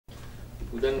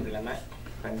புதன்கிழமை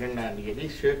 12ஆம் தேதி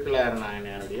சேக்கிழார்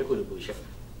நாயனாருடைய குரு பூஜை.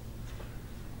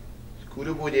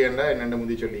 குரு பூஜை என்றால் என்னென்ன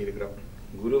முந்தி சொல்லி இருக்கிறோம்.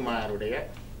 குருமாருடைய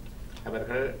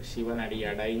அவர்கள் சிவனடி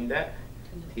அடைந்த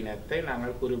தினத்தை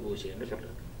நாங்கள் குரு பூஜை என்று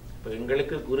சொல்றோம். இப்போ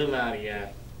எங்களுக்கு குருமார்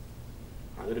யார்?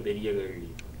 அது ஒரு பெரிய கேள்வி.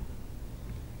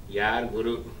 யார்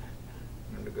குரு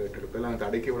என்று கேட்டிருப்பேன்.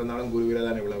 தடுக்கி விழுந்தாலும் குருவில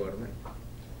தான் இவ்வளவு வருது.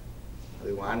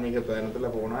 அது ஆன்மீக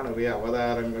பயணத்தில் போனால் நிறைய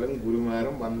அவதாரங்களும்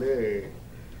குருமாரும் வந்து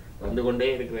கொண்டே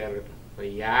இருக்கிறார்கள். இப்போ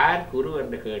யார் குரு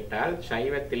என்று கேட்டால்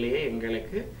சைவத்திலேயே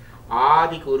எங்களுக்கு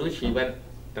ஆதி குரு சிவன்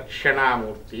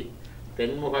தட்சணாமூர்த்தி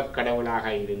தென்முக கடவுளாக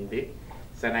இருந்து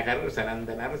சனகர்,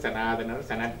 சனந்தனர், சனாதனர்,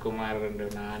 சனத்குமார் என்ற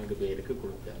 4 பேருக்கு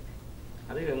கொடுத்தார்.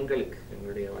 அது எங்களுக்கு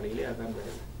எங்களுடைய வழியிலே அதான்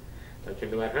வருது.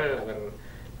 சொல்லுவார்கள் அவர்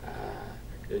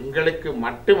எங்களுக்கு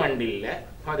மட்டுமண்டில்ல,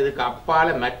 அவர் இதுக்கு அப்பால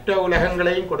மற்ற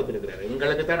உலகங்களையும் கொடுத்திருக்கிறார்.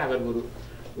 எங்களுக்கு தான் அவர் குரு.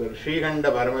 ஸ்ரீகண்ட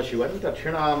பரமசிவன்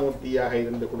தட்சிணாமூர்த்தியாக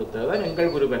இருந்து கொடுத்ததுதான்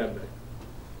எங்கள் குரு பரம்பரை.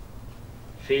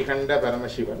 ஸ்ரீகண்ட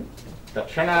பரமசிவன்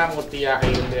தட்சிணாமூர்த்தியாக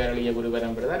இருந்து அருளிய குரு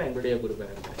பரம்பரை தான் எங்களுடைய குரு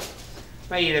பரம்பரை.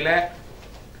 இதுல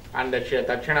அந்த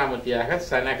தட்சிணாமூர்த்தியாக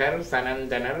சனகர்,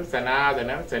 சனந்தனர்,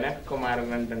 சனாதனர்,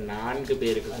 சனத்குமாரன் என்ற 4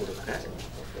 பேருக்கு கொடுத்தார்.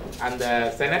 அந்த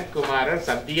சனத்குமாரர்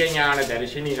சத்தியஞான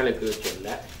தரிசினிகளுக்கு சொல்ல,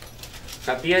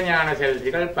 சத்தியஞான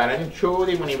தரிசிகள்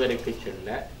பரஞ்சோதி முனிவருக்கு சொல்ல,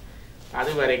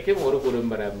 அது வரைக்கும் ஒரு குரு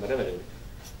பரம்பரை வருது.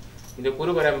 இந்த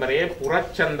குரு பரம்பரையை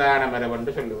புறச்சந்தான மரபு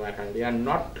என்று சொல்லுவார்கள். They are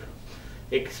not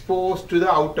exposed to the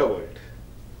outer world.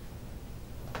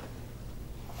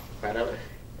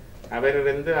 அவர்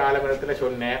இருந்து ஆலமரத்துல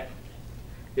சொன்னார்,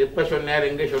 எப்ப சொன்னார்,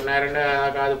 எங்க சொன்னாருன்னு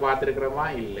காது பார்த்துருக்கிறோமா?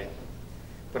 இல்லை.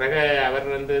 பிறகு அவர்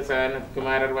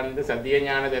சனத்குமாரர்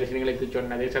சத்தியஞான தரிசனிகளுக்கு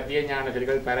சொன்னது, சத்தியஞான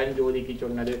தரிசிகள் பரஞ்சோதிக்கு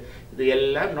சொன்னது, இது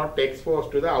எல்லாம் not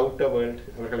expose to the outer world.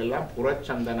 அவர்கள் எல்லாம்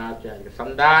புறச்சந்தனாச்சாரியர்கள்.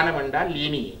 சந்தானம் என்றால்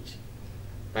லீனியேஜ்,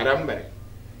 பரம்பரை.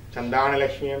 சந்தான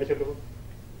லட்சுமி என்று சொல்லுவோம்.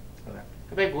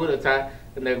 அப்ப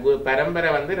இந்த பரம்பரை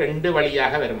 2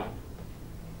 வழியாக வருமா.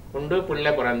 ஒன்று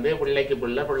பிள்ளை பிறந்து பிள்ளைக்கு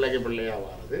பிள்ளை, பிள்ளைக்கு பிள்ளையா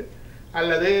வாருது,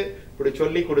 அல்லது இப்படி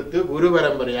சொல்லி கொடுத்து குரு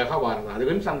பரம்பரையாக வாருது.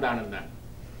 அதுவும் சந்தானம் தான்.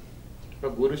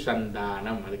 இப்ப குரு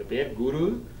சந்தானம், அதுக்கு பேர் குரு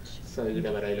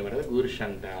வரையில வர்றது குரு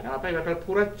சந்தானம். அப்ப இவர்கள்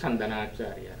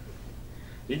புறச்சந்தனாச்சாரியார்.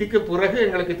 இதுக்கு பிறகு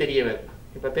எங்களுக்கு தெரிய வரும்.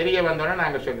 இப்ப தெரிய வந்தோன்னா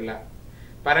நாங்க சொல்லலாம்,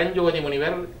 பரஞ்சோதி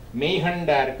முனிவர்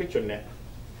மெய்கண்டாருக்கு சொன்னார்.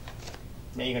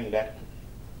 மெய்கண்டார்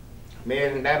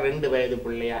 2 வயது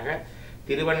பிள்ளையாக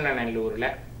திருவண்ணநல்லூர்ல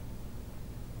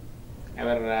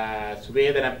அவர்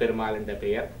சுவேதன பெருமாள் என்ற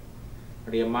பெயர்.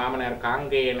 அவருடைய மாமனார்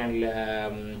காங்கேயன்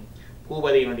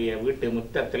பூபதியினுடைய வீட்டு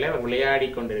முத்தத்தில் அவர் விளையாடி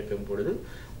கொண்டிருக்கும் பொழுது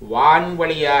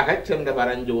வான்வழியாக சென்ற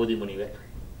பரஞ்சோதி முனிவர்,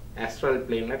 ஆஸ்ட்ரல்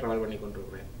பிளேன்ல டிராவல் பண்ணி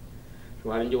கொண்டிருக்கிறார்.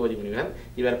 பரஞ்சோதி முனிவர்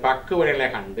இவர் பக்குவநிலை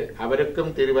கண்டு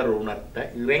அவருக்கும் திருவர் உணர்த்த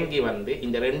இறங்கி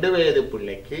இந்த 2 வயது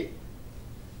பிள்ளைக்கு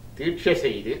தீட்சை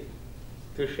செய்து,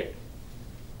 தீட்சை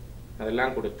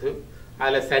அதெல்லாம் கொடுத்து,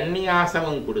 அதுல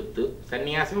சந்நியாசமும் கொடுத்து,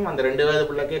 சந்நியாசமும் அந்த 2 வயது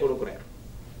பிள்ளைக்கே கொடுக்குறார்.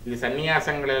 இது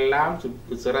சந்நியாசங்கள் எல்லாம்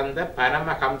சிறந்த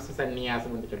பரமஹம்ச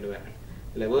சந்நியாசம் என்று சொல்லுவார்கள்.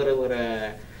 இதுல வேறு ஒரு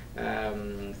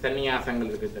சந்நியாசங்கள்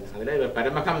இருக்குது. அதுல இவர்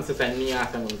பரமஹம்ச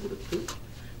சந்நியாசமும் கொடுத்து,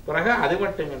 பிறகு அது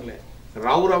மட்டும் இல்லை,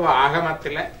 ரௌரவ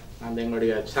ஆகமத்துல அந்த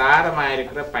எங்களுடைய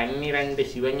சாரமாயிருக்கிற 12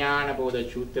 சிவஞான போத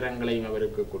சூத்திரங்களையும்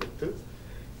அவருக்கு கொடுத்து,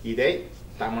 இதை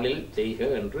தமிழில் செய்க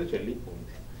என்று சொல்லி போந்தார்.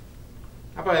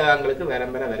 அப்ப அவங்களுக்கு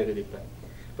வரம்பர வருகுதிப்பார்.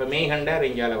 இப்ப மெய்கண்டார்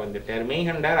இங்கால வந்துட்டார்.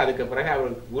 மெய்கண்டார் அதுக்கு பிறகு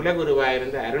அவர்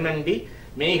குலகுருவாயிருந்த அருணண்டி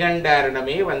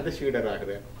மெய்கண்டாரிடமே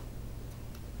சீடராகிறார்.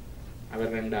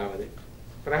 அவர் 2வது.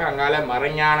 பிறகு அங்கால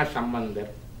மறைஞான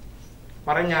சம்பந்தர்.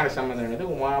 மறைஞான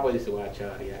சம்பந்தர் உமாபதி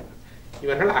சிவாச்சாரியார்.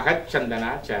 இவர்கள்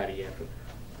அகச்சந்தனாச்சாரியார்.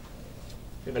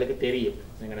 எங்களுக்கு தெரியும்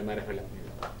எங்களோட மரபுல.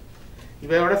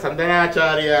 இவரோட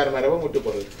சந்தனாச்சாரியார் மரபு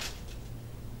முட்டுப்பொருள்.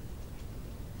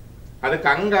 அதுக்கு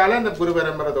அங்கால அந்த குரு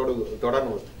பரம்பரை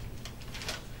தொடர்ந்து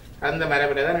அந்த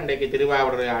மரபில தான் இன்றைக்கு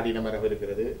திருவாவூர் ஆதீன மரபு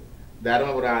இருக்கிறது,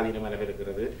 தர்மபுர ஆதீன மரபு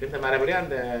இருக்கிறது. இந்த மரபிலே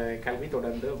அந்த கல்வி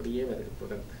தொடர்ந்து அப்படியே வருது.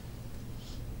 தொடர்ந்து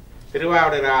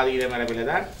திருவாவூர் ஆதீன மரபில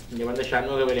தான் இங்க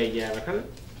சண்முகவேல் ஐயா அவர்கள்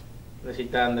இந்த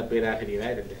சித்தாந்த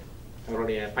பேராசிரியராக இருந்தார்.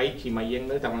 அவருடைய பயிற்சி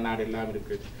மையங்கள் தமிழ்நாடு எல்லாம்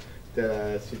இருக்கு.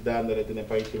 சித்தாந்தத்தின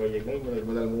பயிற்சி மையங்கள்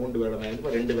முதல் 3 வருடம்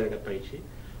 2 வருட பயிற்சி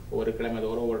ஒவ்வொரு கிழமை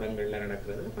ஒவ்வொரு இடங்கள்ல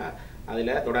நடக்கிறது.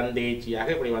 அதுல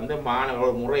தொடர்ந்தேச்சியாக இப்படி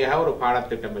மாணவர்கள் முறையாக ஒரு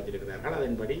பாடத்திட்டம் வச்சிருக்கிறார்கள்.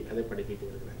 அதன்படி அதை படிப்பிட்டு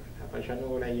வருகிறார்கள். அப்ப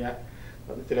சண்முகவேல் ஐயா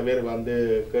சில பேர்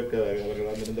கேட்க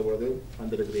அவர்கள் இருந்த பொழுது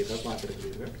வந்திருக்கிறீர்கள்,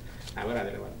 பார்த்திருக்கிறீர்கள். அவர்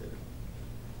அதில்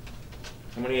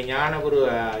நம்முடைய ஞானகுரு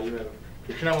இவர்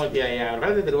கிருஷ்ணமூர்த்தி ஐயா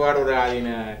அவர்கள் திருவாரூர் ஆதீன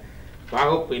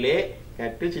வகுப்பிலே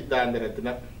கற்று சித்தாந்த ரத்ன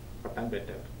பட்டம்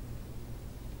பெற்றவர்.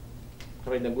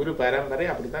 அப்ப இந்த குரு பரம்பரை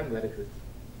அப்படித்தான் வருகிறது.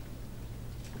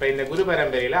 இப்போ இந்த குரு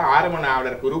பரம்பரையில்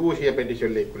ஆறுமணாவலர் குரு பூசையை பற்றி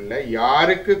சொல்லிக்குள்ள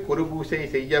யாருக்கு குரு பூசை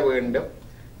செய்ய வேண்டும்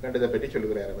என்றதை பற்றி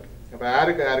சொல்லுகிறார் அவர். அப்போ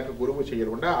யாருக்கு குரு பூசை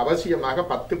செய்யணும்னா அவசியமாக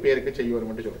 10 பேருக்கு செய்ய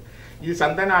வேண்டும் என்று சொல்லுவார். இது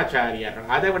சந்தனாச்சாரியார்கள்.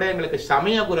 அதை விட எங்களுக்கு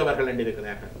சமய குருவர்கள் என்று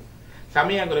இருக்கிறார்கள்.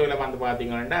 சமய குருவில் வந்து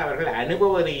பார்த்தீங்கன்னா அவர்கள்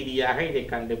அனுபவ ரீதியாக இதை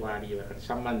கண்டு பாடியவர்கள்.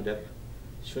 சம்பந்தர்,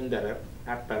 சுந்தரர்,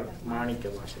 அப்பர், மாணிக்க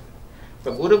வாசகர்.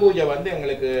 இப்போ குரு பூஜை வந்து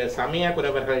எங்களுக்கு சமய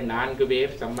குருவர்கள் 4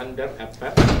 பேர், சம்பந்தர்,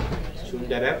 அப்பர்,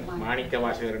 சுந்தரர், மாணிக்க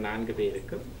வாசகர் 4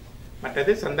 பேருக்கு.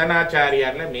 மற்றது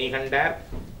சந்தனாச்சாரியார்ல மெய்கண்டார்,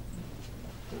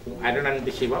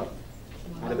 அருணந்தி சிவம்,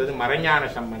 அடுத்தது மறைஞான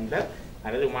சம்பந்தர்,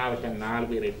 அடுத்து உமாவசன் 4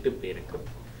 பேர் 8 பேருக்கும்.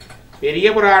 பெரிய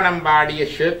புராணம் பாடிய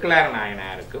சேக்கிலார்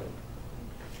நாயனாருக்கும்,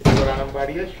 புராணம்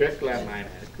பாடிய சேக்கிலார்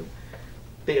நாயனாருக்கும்,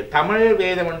 தமிழ்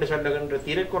வேதம் என்று சொல்லுகின்ற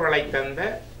திருக்குறளை தந்த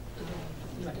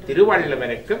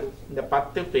திருவள்ளுவருக்கும் இந்த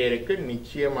 10 பேருக்கு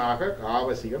நிச்சயமாக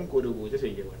அவசியம் குரு பூஜை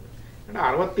செய்ய வேண்டும்.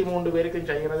 63 பேருக்கும்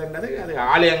செய்கிறது என்றது அது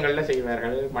ஆலயங்கள்ல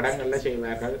செய்வார்கள், மடங்கள்ல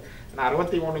செய்வார்கள்.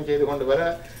 63 செய்து கொண்டு வர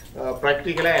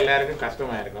பிராக்டிக்கலா எல்லாருக்கும்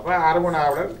கஷ்டமா இருக்கும். அப்ப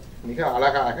ஆறுமணாவலர் மிக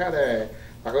அழகாக அதை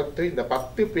பகுத்து இந்த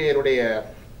 10 பேருடைய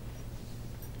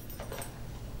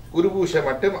குரு பூஜை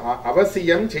மட்டும்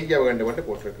அவசியம் செய்ய வேண்டும் என்று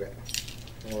போட்டிருக்கிறார்.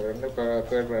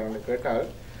 கேட்டால்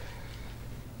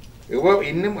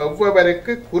இன்னும்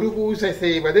எவ்வளவருக்கு குரு பூஜை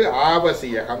செய்வது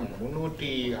ஆவசியம்.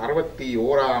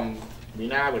 361ஆம்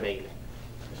வினாவிடையில்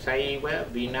சைவ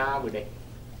வினாவிடை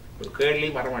ஒரு கேள்வி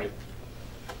மறுமொழி.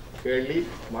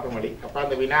 அப்ப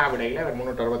அந்த வினாவிடையில அவர்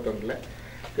 361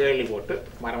 கேள்வி போட்டு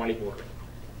மறுமொழி போடுறேன்.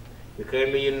 இது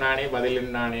கேள்வியும் நானே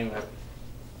பதிலும் நானே வரும்.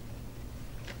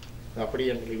 அப்படி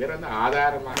என்று இவர் வந்து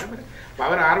ஆதாரமாக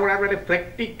அவர் ஆர்வலர்களுடைய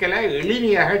பிராக்டிக்கலா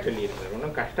எளிமையாக சொல்லியிருக்கிறார்.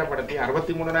 ஒன்றும் கஷ்டப்படுத்தி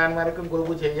 63 நான்மாருக்கும் குரு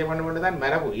பூஜை செய்ய வேண்டும் என்றுதான்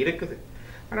மரபு இருக்குது.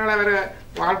 அதனால் அவர்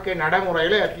வாழ்க்கை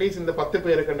நடைமுறையில் அட்லீஸ்ட் இந்த 10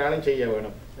 பேருக்குண்டாலும் செய்ய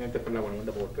வேணும், நேற்றுக்குள்ள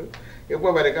வேணும்னு போட்டு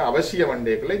எவ்வளவருக்கு அவசியம்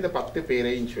வண்டேக்குள்ள இந்த 10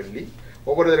 பேரையும் சொல்லி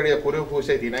ஒவ்வொருத்தருடைய குரு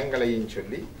பூஜை தினங்களையும்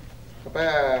சொல்லி அப்போ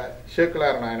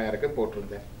சேக்கிலார் நாயனாருக்கு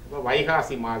போட்டிருந்தேன். அப்போ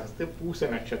வைகாசி மாதத்து பூச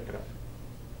நட்சத்திரம்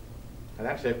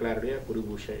அதான் சேக்கிலாருடைய குரு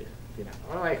பூஜை தினம்.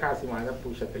 வைகாசி மாத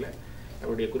பூசத்தில்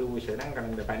அவருடைய குரு பூஜை தான்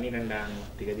கடந்த 12ஆம்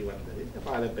தேதி வந்தது. அப்போ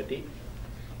அதை பற்றி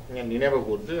இங்கே நினைவு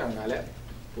கூர்ந்து அங்கால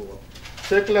போவோம்.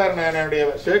 சேக்கிலார் நாயனுடைய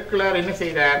சேக்கிலார் என்ன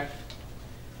செய்தார்?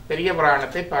 பெரிய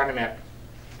புராணத்தை பாடினார்.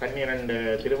 12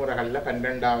 திருமுறைகளில்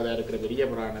 12ஆவதாக இருக்கிற பெரிய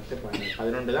புராணத்தை பாடினார்.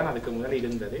 11 தான் அதுக்கு முதல்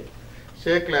இருந்தது.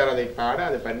 சேக்கிலார் அதை பாட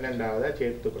அது 12ஆவதாக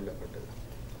சேர்த்து கொள்ளப்பட்டது.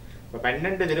 இப்போ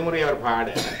 12 திருமுறை அவர் பாட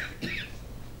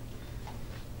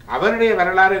அவருடைய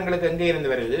வரலாறு எங்களுக்கு எங்கே இருந்து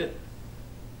வருது?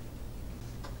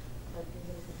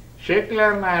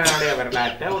 சேக்கிலார் நாயனுடைய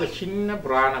வரலாற்றை ஒரு சின்ன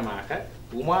புராணமாக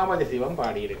உமாபதி சிவம்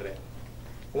பாடியிருக்கிறார்.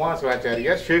 உமா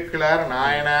சிவாச்சாரியார் சேக்கிலார்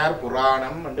நாயனார்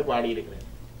புராணம் என்று பாடியிருக்கிறார்.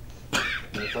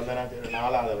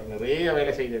 4வது நிறைய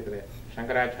வேலை செய்திருக்கிறார்.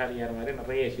 சங்கராச்சாரியார் மாதிரி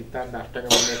நிறைய சித்தாந்த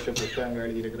அஷ்டகம் புத்தகங்கள்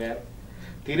எழுதியிருக்கிறார்.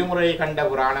 திருமுறை கண்ட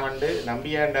புராணம் என்று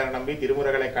நம்பியாண்டார் நம்பி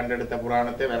திருமுறைகளை கண்டெடுத்த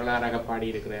புராணத்தை வரலாறாக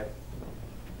பாடியிருக்கிறார்.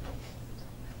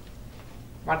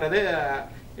 மற்றது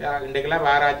இன்றைக்கெல்லாம்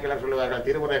ஆராய்ச்சிகளார் சொல்லுவார்கள்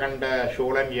திருமுறை கண்ட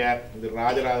சோழன் யார், இது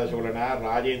ராஜராஜ சோழனா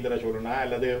ராஜேந்திர சோழனா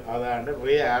அல்லது அதாண்டு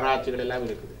நிறைய ஆராய்ச்சிகள் எல்லாம்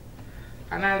இருக்குது.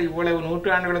 ஆனால் இவ்வளவு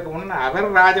நூற்றாண்டுகளுக்கு முன்னே அவர்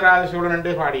ராஜராஜ சோழன்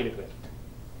என்றே பாடியிருக்கிறார்.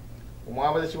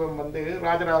 உமாபதி சிவம் வந்து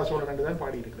ராஜராஜ சோழன் என்று தான்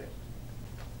பாடியிருக்கிறார்.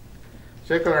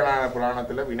 சேக்கிலார்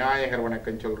புராணத்துல விநாயகர்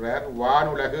வணக்கம் சொல்றார்.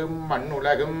 வானுலகும்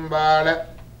மண்ணுலகும் வாழ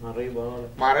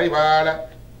மறைவாழ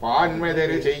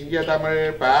பான்மதரு செய்ய தமிழ்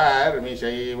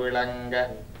பார்மிசை விளங்க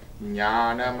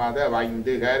ஞான மத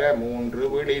வைந்துகர 3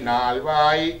 விழி 4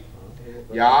 வாய்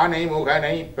யானை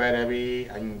முகனை பரவி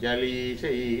அஞ்சலி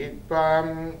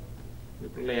செய்ப்பாம்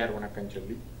பிள்ளையார் வணக்கம்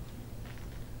சொல்லி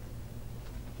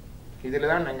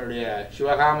இதுலதான் எங்களுடைய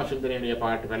சிவகாம சுந்தரியுடைய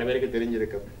பாட்டு பல பேருக்கு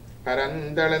தெரிஞ்சிருக்கும்.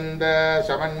 பரந்தளந்த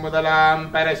சமன் முதலாம்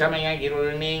பரசமய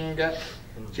இருள் நீங்க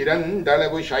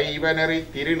சிறந்தளவு சைவ நெறி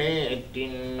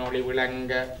திருநேற்றின் ஒளி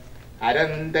விளங்க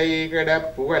அரந்தை கிட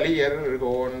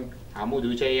புகழியர்கோன்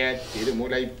அமுதுஜய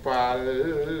திருமுலைப்பால்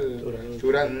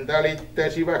சுரந்தளித்த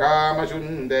சிவகாம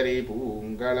சுந்தரி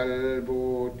பூங்கலல்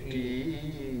போற்றி.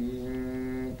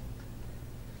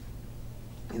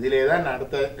 இதிலேதான்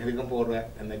அடுத்த இதுக்கும் போடுற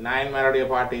அந்த நாயன்மாருடைய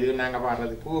பாட்டு இது நாங்க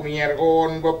பாடுறது.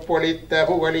 பூமியர்கோன் பொப்பொழித்த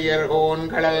புகழியர்கோன்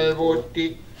கடல் போற்றி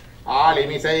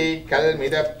ஆலிமிசை கல்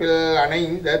மிதப்பில்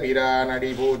அணைந்த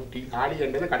பிரானடி போற்றி. ஆலி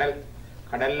என்றது கடல்,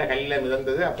 கடல்ல கல்ல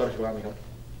மிதந்தது அப்பர் சுவாமிகள்.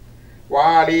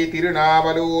 வாலி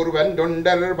திருநாவலூர்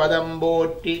வந்தொண்டர் பதம்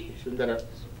போற்றி சுந்தரர்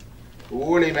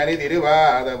ஊழிமணி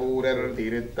திருவாத ஊரர்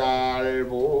திருத்தாள்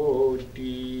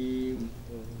போற்றி.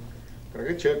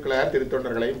 பிறகு சேக்கிலார்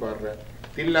திருத்தொண்டர்களையும் பாடுறார்.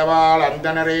 தில்லவாள்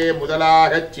அந்தனரே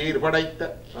முதலாக சீர்படைத்த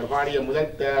அவர் பாடிய முதல்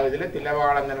இதில்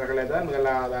தில்லவாள் அந்தனர்களை தான்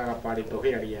முதலாவதாக பாடி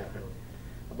தொகை அடியார்கள்.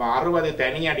 அப்ப அப்போ 60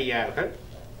 தனி அடியார்கள்,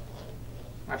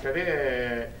 மற்றது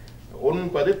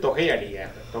 9 தொகை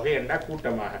அடியார்கள். தொகை என்றால்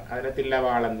கூட்டமாக. அதில்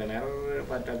தில்லவாளந்தனர்,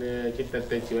 மற்றது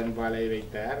சித்தத்தை சிவன் பாலை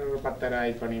வைத்தார்,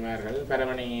 பத்தராய் பணிவார்கள்,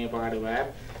 பரவனை பாடுவார்,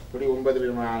 இப்படி 9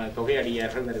 விதமான தொகை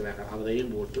அடியார்கள் வருவார்கள்.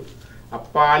 அதையும் போட்டு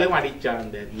அப்பாலும்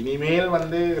அடிச்சார்ந்தார். இனிமேல்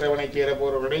இறைவனை சேர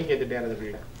போறவர்களையும்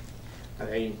சேர்த்துட்டார்கள்.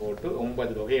 அதையும் போட்டு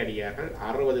 9 தொகை அடியார்கள்,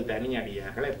 60 தனி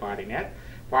அடியார்களை பாடினார்.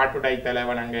 பாட்டுடை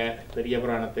தலைவன் அங்கே பெரிய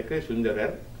புராணத்துக்கு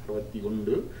சுந்தரர்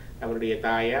 61, அவருடைய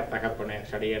தாயார் தகப்பனர்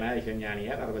சடையனார்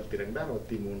இசஞானியார் 62,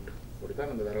 63.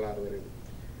 அப்படித்தான் அந்த வரலாறு வருது.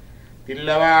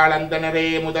 தில்லவாளந்தனரே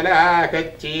முதலாக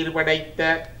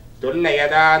சீர்படைத்த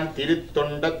தொல்லையதான்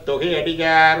திருத்தொண்ட தொகை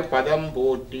அடியார் பதம்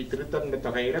போற்றி. திருத்தொண்ட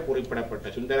தொகையில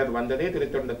குறிப்பிடப்பட்ட சுந்தரர் வந்ததே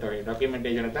திருத்தொண்ட தொகை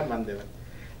டாக்குமெண்டேஷனை தான் வந்தவர்.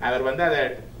 அவர் அதை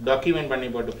டாக்குமெண்ட் பண்ணி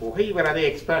போட்டு போக இவர் அதை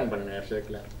எக்ஸ்பேண்ட் பண்ணார்.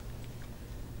 சேர்க்கலார்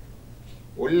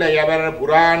உள்ளையவர்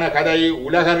புராண கதை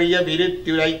உலகறிய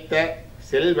விருத்துரைத்த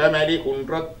செல்வமலி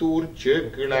குன்றத்தூர்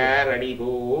சேக்கிழார் அடி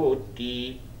போற்றி.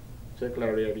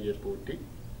 சேக்கிழாருடைய அடியை போற்றி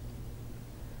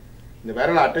இந்த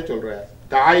வரலாற்றை சொல்றார்.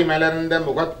 தாய் மலர்ந்த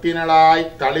முகத்தினளாய்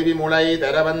தழுவி முளை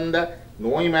தரவந்த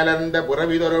நோய் மலர்ந்த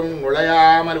புறவிதொரும்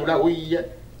நுழையாமல் உலகுய்ய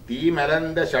தீ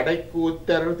மலர்ந்த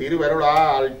சடைக்கூத்தர்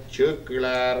திருவருளால்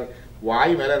சேக்கிழார்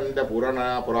வாய் மலர்ந்த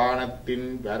புராணத்தின்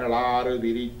வரலாறு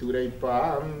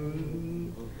விரித்துரைப்பாம்.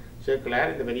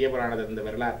 சேக்கிழார் இந்த பெரிய புராணத்தில் இந்த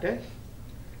வரலாற்றை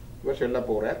இவர் சொல்ல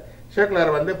போறார்.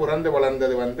 சேக்கிழார் பிறந்து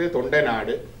வளர்ந்தது தொண்டை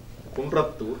நாடு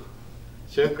குன்றத்தூர்.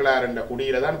 சேக்கிழார் என்ற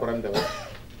குடியில தான் பிறந்தவர்.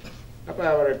 அப்ப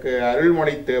அவருக்கு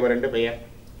அருள்மொழி தேவர் என்று பெயர்.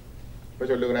 இப்ப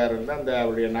சொல்லுகிறார் அந்த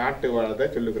அவருடைய நாட்டு வாழ்த்தை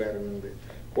சொல்லுகிறார்.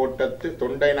 கோட்டத்து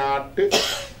தொண்டை நாட்டு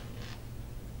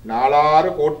நாளாறு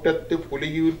கோட்டத்து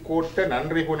புலியூர் கோட்ட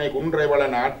நன்றி புனை குன்றைவள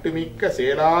நாட்டுமிக்க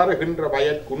சேலாறுகின்ற வய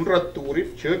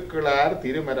குன்றத்தூரில் சேக்கிழார்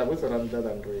திருமரபு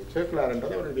சிறந்ததன்று. சேக்கிழார்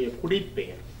என்றது அவருடைய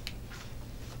குடிப்பெயர்.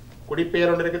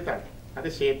 குடிப்பெயர் ஒன்று இருக்குத்தான், அது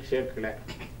சேக்கிழார்.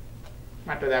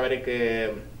 மற்றது அவருக்கு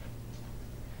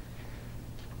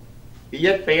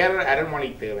இயற்பெயர் அருள்மொழி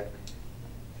தேவர்.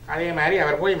 அதே மாதிரி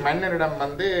அவர் போய் மன்னனிடம்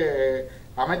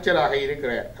அமைச்சராக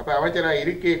இருக்கிறார். அப்ப அமைச்சராக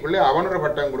இருக்கைக்குள்ளே அவனொரு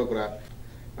பட்டம் கொடுக்கிறார்.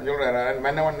 சொல்றார்,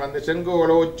 மன்னவன்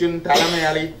செங்கோலோச்சுன் தலைமை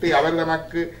அழைத்து அவர்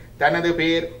தமக்கு தனது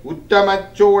பேர் உத்தம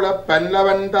சோழ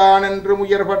பல்லவன் தான் என்று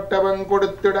உயர்பட்டவன்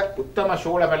கொடுத்திட. உத்தம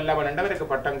சோழ பல்லவன் என்று அவருக்கு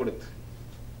பட்டம் கொடுத்து,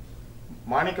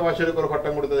 மாணிக்க வாசகருக்கு ஒரு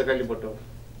பட்டம் கொடுத்தது கேள்விப்பட்டோம்.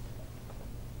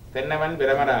 தென்னவன்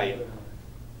பிரமராயன்,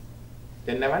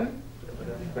 தென்னவன்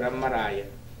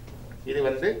பிரம்மராயன். இது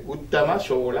உத்தம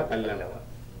சோழ பல்லவன்,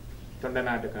 தொண்டை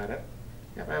நாட்டுக்காரர்.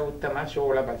 அப்ப உத்தம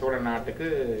சோழ நாட்டுக்கு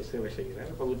சேவை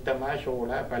செய்கிறார். இப்ப உத்தம சோழ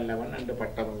பல்லவன் என்று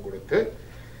பட்டவன் கொடுத்து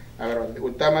அவர்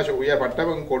உத்தம உயர்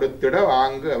பட்டவன் கொடுத்திட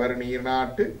வாங்கு அவர் நீர்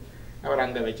நாட்டு அவர்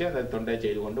அங்க வச்சு அந்த தொண்டை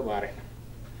செய்து கொண்டு வாரேன்.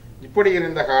 இப்படி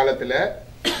இருந்த காலத்துல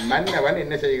மன்னவன்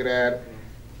என்ன செய்கிறார்?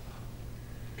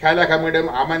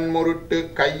 கலகமிடும் அமன் முருட்டு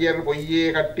கையர் பொய்யே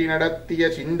கட்டி நடத்திய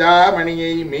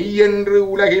சிந்தாமணியை மெய்யென்று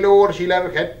உலகிலோர் சிலர்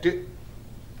கற்று.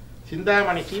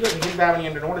 சிந்தாமணி சிந்தாமணி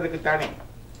என்ற நூல் இருக்குத்தானே,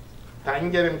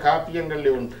 தஞ்சரின் காப்பியங்கள்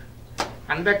உண்டு.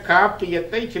 அந்த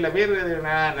காப்பியத்தை சில பேர்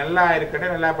நல்லா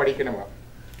இருக்கட்டும், நல்லா படிக்கணுமா.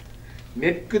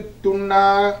 நெற்கு துண்ணா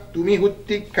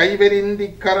துமிகுத்தி கைவெறிந்தி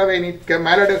கரவை நிற்க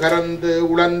மலடு கறந்து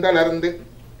உளந்தளர்ந்து.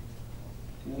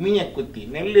 உமிய குத்தி,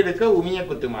 நெல் இருக்க உமிய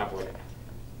குத்துமா போல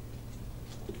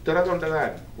குத்துறது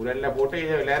ஒன்றுதான். உரல்ல போட்டு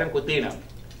இதை எல்லாரும் குத்தினோம்.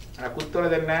 ஆனா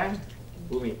குத்துறது என்ன?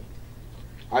 பூமி.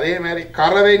 அதே மாதிரி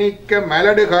கறவை நிற்க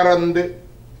மலடு கறந்து,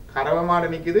 கறவை மாடு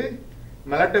நிக்குது,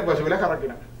 மலட்டு பசுவில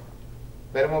கறக்கணும்.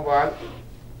 வருமோ பால்,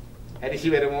 அரிசி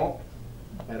வருமோ?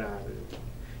 வராது.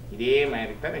 இதே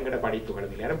மாதிரி தான் எங்கட படிப்புகள்.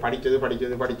 எல்லாரும் படிச்சவர்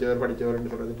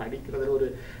சொல்றது. படிக்கிறதுல ஒரு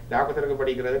டாக்டருக்கு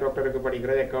படிக்கிறது, டாக்டருக்கு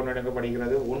படிக்கிறது, அக்கௌண்டன்ட்டுக்கு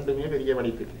படிக்கிறது ஒன்றுமே பெரிய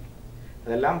படிப்பு இல்லை.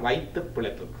 அதெல்லாம் வைத்து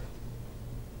பிழைப்பு.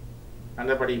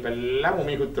 அந்த படிப்பெல்லாம்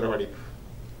உமிகுத்துற படிப்பு,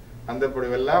 அந்த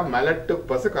படிப்பெல்லாம் மலட்டு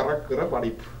பசு கறக்குற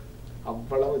படிப்பு.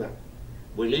 அவ்வளவுதான்.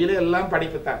 வெளியில எல்லாம்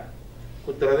படிப்பு தான்.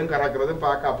 குத்துறதும் கறக்குறதும்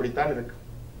பார்க்க அப்படித்தான் இருக்கு.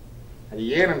 அது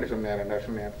ஏன் என்று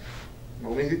சொன்னார்.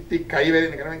 உமிகுத்தி கைவரி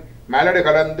மலடு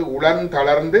கலந்து உளன்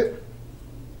தளர்ந்து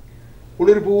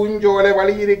குளிர் பூஞ்சோலை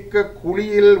வழி இருக்க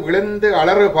குழியில் விழுந்து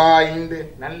அலறு பாய்ந்து.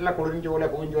 நல்ல குளிர்ஞ்சோலை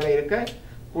பூஞ்சோலை இருக்க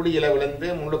குழியில விழுந்து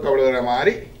முள்ளுக்க விழுகிற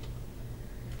மாதிரி.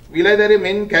 விளைதரு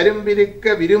மென்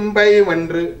கரும்பிருக்க விரும்பை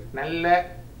வென்று, நல்ல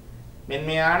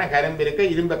மென்மையான கரும்பிருக்க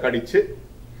இரும்ப கடிச்சு.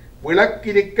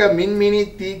 விளக்கிருக்க மின்மினி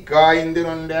தீ காய்ந்து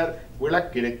நொண்டார்.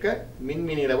 விளக்கிருக்க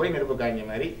மின்மினியில போய் நெருப்பு காய்ஞ்ச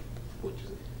மாதிரி போச்சு.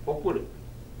 ஒப்புடு.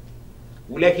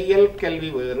 உலகியல் கல்வி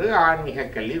வேறு, ஆன்மீக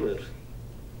கல்வி வேறு.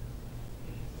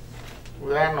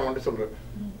 உதாரணம் ஒன்று சொல்றேன்.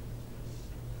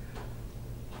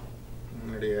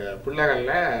 என்னுடைய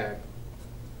பிள்ளைகள்ல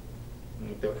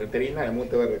தெரியுமா,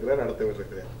 மூத்தவர் இருக்கிறார், அடுத்தவர்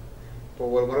இருக்கிறார்.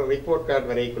 ஒவ்வொரு முறை ரிப்போர்ட்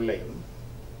கார்டு வரைக்குள்ளையும்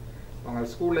அவங்க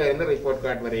ஸ்கூலில் இருந்து ரிப்போர்ட்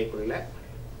கார்டு வரைக்குள்ள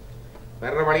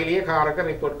வர்ற வழியிலேயே காருக்கு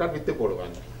ரிப்போர்ட் கார்டு விற்று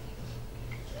போடுவாங்க.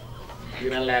 இது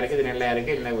நல்லா இருக்குது, இது நல்லா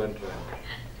இருக்குது, என்ன பண்ணுறாங்க.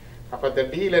 அப்போ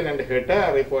டீல் என்னென்னு கேட்டால்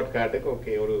ரிப்போர்ட் கார்டுக்கு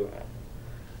ஓகே ஒரு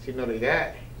சின்ன ஒரு இதை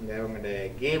இந்த அவங்களோட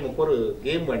கேமுக்கு ஒரு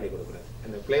கேம் வண்டி கொடுக்குறாரு.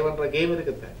 அந்த ப்ளே பண்ணுற கேம்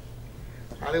இருக்குது தான்,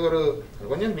 அது ஒரு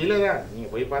கொஞ்சம் விலை தான்.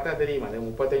 நீங்கள் போய் பார்த்தா தெரியும். அது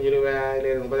 35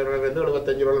 ரூபாயில 30 ரூபாயிலேருந்து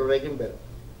 75 ரூபா வரைக்கும் பேரும்.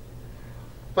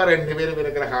 இப்போ 2 பேரும்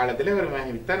இருக்கிற காலத்தில் ஒரு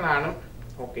வாங்கி விற்றா நானும்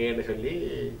ஓகேன்னு சொல்லி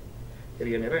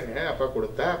பெரிய நேரம் அப்போ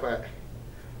கொடுத்தா அப்போ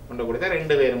கொண்டு கொடுத்தா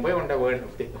 2 பேரும் போய் ஒன்றை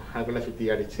அதுக்குள்ளே சுற்றி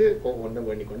அடித்து கொண்டு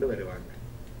வேண்டி கொண்டு வருவாங்க.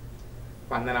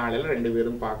 இப்போ அந்த நாளில் 2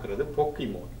 பேரும் பார்க்குறது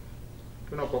பொக்கிமோன்.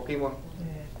 பொக்கிமோன்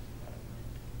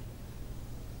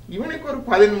இவனுக்கு ஒரு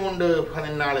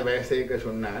 13-14 வயசுக்கு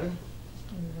சொன்னான்.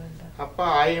 அப்பா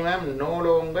ஐ ஆம் நோ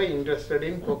லோங்கர் இன்ட்ரெஸ்டட்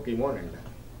இன் பொக்கிமோன் என்ன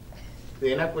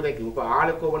இது எனக்கு உதைக்கு. இப்போ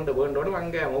ஆளுக்கு கொண்டு வேண்டோடும்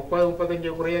அங்கே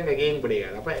 30-35 குறைய அங்கே கேம்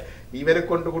கிடையாது. அப்போ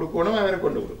இவருக்கு கொண்டு கொடுக்கணும், அவருக்கு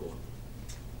கொண்டு கொடுக்கணும்.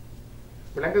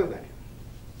 விளங்குது தானே?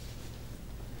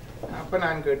 அப்போ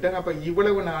நான் கேட்டேன், அப்போ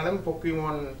இவ்வளவு நாளும்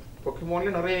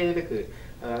பொக்கிமோன்ல நிறைய இருக்கு,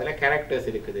 அதில் கேரக்டர்ஸ்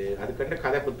இருக்குது, அதுக்கண்டு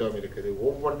கதை புத்தகம் இருக்குது,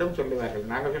 ஒவ்வொன்றும் சொல்லுவார்கள்.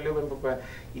 நாங்கள் சொல்லுவோம் இப்போ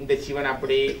இந்த சிவன்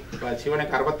அப்படி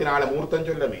சிவனுக்கு 64 மூர்த்தம்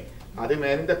சொல்லுமே, அது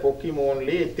மாதிரி இந்த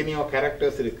பொக்கிமோன்லேயே எத்தனையோ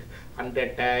கேரக்டர்ஸ் இருக்கு. அந்த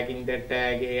அட்டாக், இந்த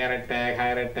அட்டாக், ஏர் attack,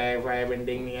 hair attack, fire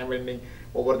bending, near bending,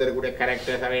 ஒவ்வொருத்தருக்கூடிய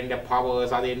characters, அவன்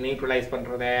பவர்ஸ், அதை நியூட்ரலைஸ்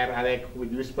பண்ணுறது யார், அதை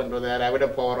யூஸ் பண்ணுறது யார், அவரோட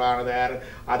பவரானது யார்,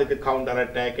 அதுக்கு கவுண்டர்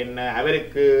அட்டாக் என்ன,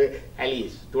 அவருக்கு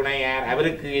அலீஸ் துணை யார்,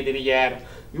 அவருக்கு எதிரி யார்,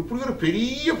 இப்படி ஒரு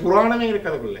பெரிய புராணமே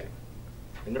இருக்கு அதுக்குள்ள.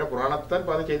 எங்கட புராணத்தான்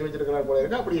பார்த்து செய்து வச்சிருக்கிறார் போல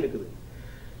இருக்கு, அப்படி இருக்குது.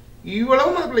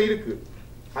 இவ்வளவும் அதுக்குள்ள இருக்கு.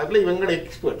 அதுக்குள்ள இவங்களோட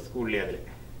எக்ஸ்பர்ட் ஸ்கூல்லேயே அதில்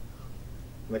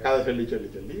இந்த கதை சொல்லி சொல்லி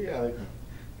சொல்லி அதுக்கு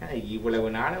இவ்வளவு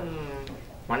நாளும்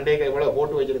மண்டைக்கு இவ்வளவு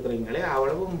போட்டு வச்சிருக்கிறீங்களே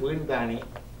அவ்வளவும் வீண் தானே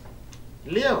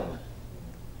இல்லையா? அவங்க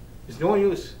இட்ஸ் நோ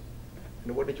யூஸ்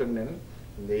போட்டு சொன்னேன்.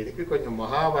 இந்த இதுக்கு கொஞ்சம்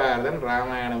மகாபாரதம்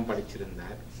ராமாயணம்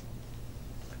படிச்சிருந்தார்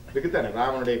இருக்குத்தானே.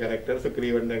 ராமனுடைய character,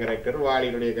 சுக்ரீவனுடைய character,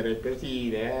 வாலியுடைய character,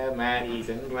 Sita,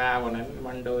 Mareesan, Ravanan,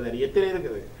 Mandodari, எத்தனை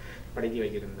இருக்குது படிச்சு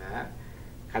வச்சிருந்தா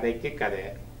கதைக்கு கதை,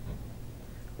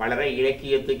 வளர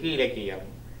இலக்கியத்துக்கு இலக்கியம்,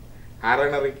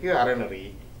 அறநெறிக்கு அறநெறி,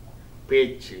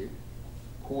 பேச்சு,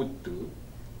 கூத்து,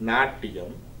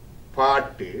 நாட்டியம்,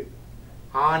 பாட்டு,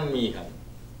 ஆன்மீகம்,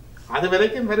 அது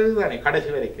வரைக்கும் வருது தானே கடைசி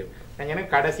வரைக்கும். நான்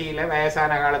கடைசியில்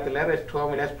வயசான காலத்தில் ரெஸ்ட்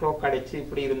ஹோமில் ஸ்ட்ரோக் அடிச்சு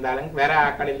இப்படி இருந்தாலும் வேற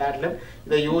ஆக்கள் இல்லாட்டிலும்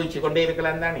இதை யோசிச்சு கொண்டே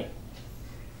இருக்கலாம் தானே,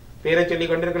 பேரை சொல்லி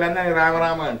கொண்டிருக்கலாம் தானே.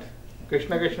 ராமராமன்,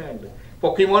 கிருஷ்ண கிருஷ்ணன்,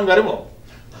 பொக்கிமோன் வருமோ?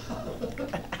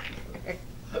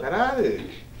 வராது.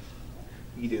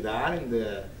 இதுதான் இந்த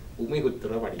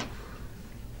உமிகுத்துற படிப்பு,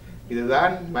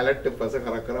 இதுதான் மலட்டு பசு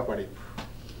கறக்கிற படிப்பு.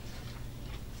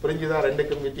 புரிஞ்சுதான்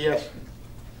ரெண்டுக்கும் வித்தியாசம்?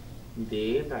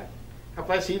 இதேதான்.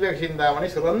 அப்ப சீவக சிந்தாமணி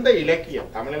சிறந்த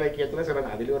இலக்கியம், தமிழ் இலக்கியத்துல சிறந்த,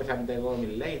 அதில் ஒரு சந்தேகமும்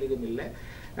இல்லை, இதுக்கும் இல்லை.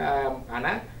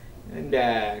 ஆனா இந்த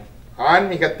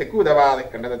ஆன்மீகத்துக்கு உதவாது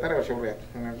கண்டதைத்தான் அவர் சொல்றார்.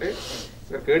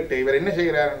 இவர் கேட்டு இவர் என்ன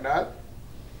செய்கிறார் என்றால்,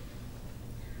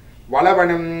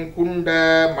 வளவனம் குண்ட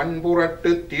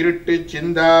மண்புரட்டு திருட்டு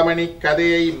சிந்தாமணி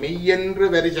கதையை மெய்யென்று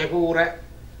வரிசகூற.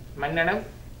 மன்னனும்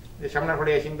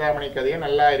சமணர்களுடைய சிந்தாமணி கதையை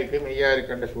நல்லா இருக்கு, மெய்யா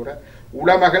இருக்குன்ற சூற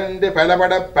உளமகழ்ந்து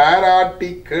பலபட பாராட்டி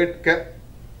கேட்க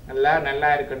நல்லா நல்லா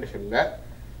இருக்குன்னு சொல்ல,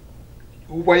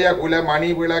 உபயகுல மணி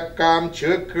விளக்காம்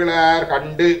சேக்கிழார்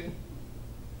கண்டு,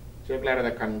 சேக்கிழார்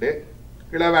அதை கண்டு,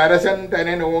 இளவ அரசன்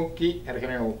தனை நோக்கி,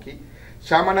 அரசனை நோக்கி,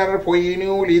 சமணர்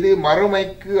பொய்நூல் இது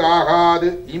மறுமைக்கு ஆகாது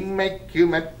இம்மைக்கு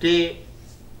மற்றே,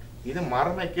 இது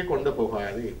மறுமைக்கு கொண்டு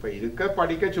போகாது. இப்ப இருக்க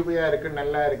படிக்க சுவையா இருக்கு,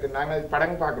 நல்லா இருக்கு, நாங்க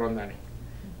படம் பாக்குறோம் தானே,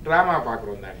 டிராமா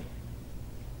பாக்குறோம் தானே,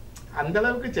 அந்த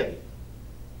அளவுக்கு சரி.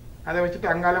 அதை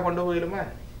வச்சுட்டு அங்கால கொண்டு போயிடுமா?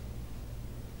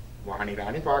 வாணி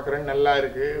ராணி பாக்குறேன்னு நல்லா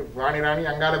இருக்கு, வாணி ராணி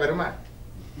அங்கால வருமா?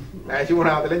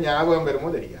 சிவநாதத்துல ஞாபகம் வருமோ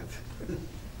தெரியாது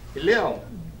இல்லையா?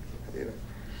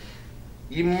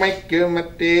 இம்மைக்கு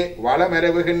மற்றே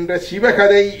வளமரவுகின்ற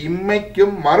சிவகதை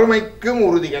இம்மைக்கும் மறுமைக்கும்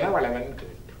உறுதியான வளவன்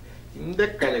கேட்டு. இந்த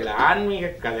கதைகள்,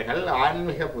 ஆன்மீக கதைகள்,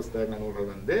 ஆன்மீக புஸ்தக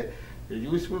நூல்கள் வந்து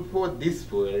useful for this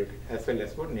world as well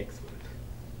as for next world.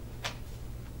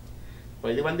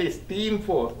 இது வந்து தீம்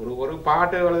ஃபார் ஒரு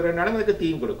பாட்டு எழுதுறதுனாலும் அதுக்கு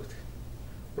தீம் கொடுக்குது,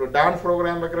 ஒரு டான்ஸ்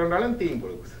ப்ரோக்ராம் வைக்கிறதுனாலும் தீம்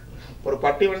கொடுக்குது, ஒரு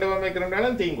பட்டி மண்டபம்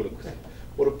வைக்கிறதுனாலும் தீம் கொடுக்குது,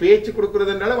 ஒரு பேச்சு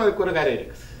கொடுக்கறதுனாலும் அதுக்கு ஒரு கரை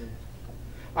இருக்குது.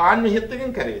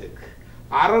 ஆன்மீகத்துக்கும் கரை இருக்கு,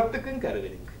 அறத்துக்கும் கரை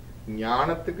இருக்கு,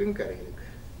 ஞானத்துக்கும் கரை இருக்கு,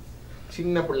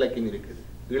 சின்ன பிள்ளைக்கும் இருக்குது,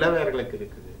 இளவர்களுக்கு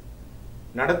இருக்குது,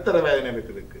 நடுத்தர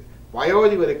வேதனைக்கு இருக்கு,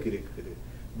 வயோதிபருக்கு இருக்குது,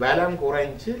 பலம்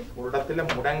குறைஞ்சு ஒரு இடத்துல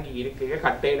முடங்கி இருக்கு,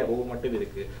 கட்டையில போக மட்டும்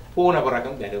இருக்கு, போன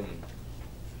பிறகும் தரும்,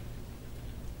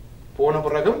 போன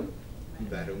பிறகும்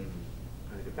தரும்.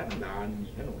 அதுக்குதான் இந்த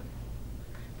ஆன்மீக நூல்.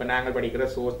 இப்போ நாங்கள் படிக்கிற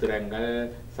சோஸ்திரங்கள்,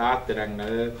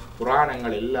 சாஸ்திரங்கள்,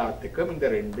 புராணங்கள் எல்லாத்துக்கும் இந்த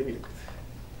ரெண்டும் இருக்குது.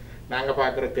 நாங்கள்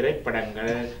பார்க்குற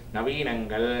திரைப்படங்கள்,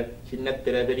 நவீனங்கள், சின்ன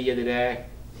திரை, பெரிய திரை,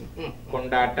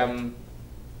 கொண்டாட்டம்,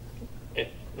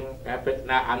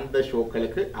 அந்த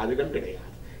ஷோக்களுக்கு அதுகள்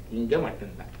கிடையாது. இங்க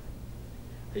மட்டும்தான்.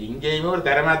 இங்கேயுமே ஒரு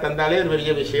தரமா தந்தாலே ஒரு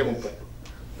பெரிய விஷயம். இப்ப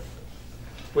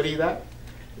புரியுதா?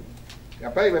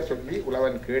 அப்ப இவர் சொல்லி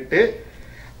உழவன் கேட்டு,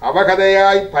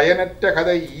 அவகதையாய் பயனற்ற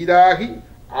கதை ஈதாகி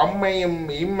அம்மையும்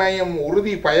இம்மையும்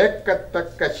உறுதி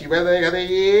பயக்கத்தக்க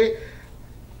சிவகதையே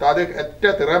தது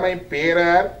அற்ற திறமை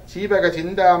பேரார் சீவக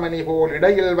சிந்தாமணி போல்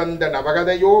இடையில் வந்த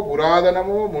நவகதையோ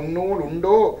புராதனமோ முன்னூல்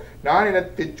உண்டோ நான்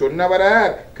இடத்து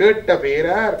சொன்னவரார் கேட்ட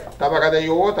பேரார்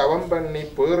தவகதையோ தவம் பண்ணி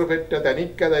பேறு பெற்ற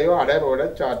தனிக்கதையோ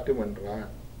அடைவோட சாட்டும் என்றான்.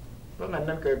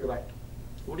 மன்னன் கேட்கிறான்,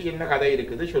 இப்படி என்ன கதை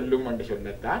இருக்குது சொல்லும் என்று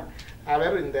சொல்லத்தான்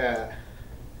அவர் இந்த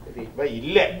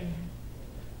இல்ல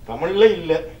தமிழ்ல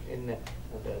இல்ல என்ன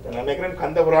நினைக்கிறேன்.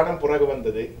 கந்த புராணம் பிறகு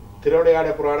வந்தது, திருவிளையாட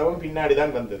புராணமும்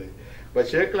பின்னாடிதான் வந்தது. இப்ப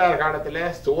சேக்கிழார் காலத்துல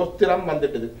ஸ்தோத்திரம்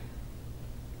வந்துட்டுது,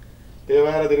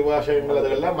 தேவார திருவாசகங்கள்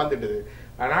அதெல்லாம் வந்துட்டுது.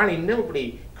 ஆனால் இன்னும் இப்படி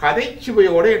கதை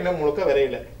சுவையோட என்ன முழுக்க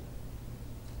வரையில.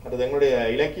 அது எங்களுடைய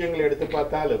இலக்கியங்களை எடுத்து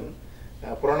பார்த்தாலும்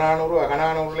புறநானூறு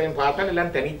அகநானூறுலையும் பார்த்தால்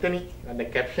எல்லாம் தனித்தனி அந்த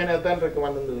கேப்ஷனை தான் இருக்கு,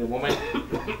 வந்தது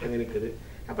மொமெண்ட் இருக்குது.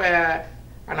 அப்ப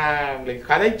ஆனா எங்களுக்கு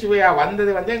கதைச்சுவையா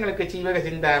வந்தது வந்து எங்களுக்கு சீவக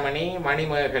சிந்தாமணி,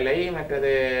 மணிமேகலை, மற்றது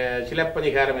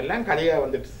சிலப்பதிகாரம் எல்லாம் கதையா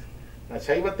வந்துட்டு. நான்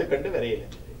சைவத்தை கண்டு வரையில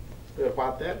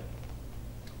பார்த்த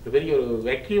பெரிய ஒரு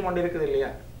வெற்றியம் ஒன்று இருக்குது இல்லையா,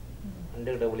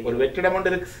 ஒரு வெற்றிடம்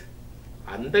ஒன்று இருக்கு.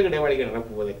 அந்த இடைவெளியை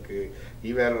நிரப்புவதற்கு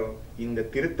இவர் இந்த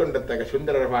திருத்தொண்டத்தக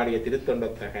சுந்தரர் பாடிய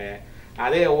திருத்தொண்டத்தக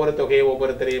அதே ஒவ்வொரு தொகையை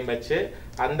ஒவ்வொருத்தரையும் வச்சு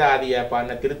அந்த ஆதியா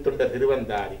பாடின திருத்தொண்டர்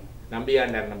திருவந்தாதி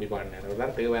நம்பியாண்டார் நம்பி பாடினார்,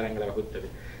 அவர்தான் தேவாரங்களை வகுத்தது.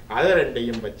 அதை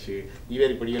ரெண்டையும் வச்சு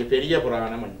இவர் இப்படி ஒரு பெரிய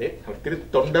புராணம் உண்டு, அவர்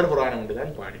திருத்தொண்டர் புராணம் உண்டு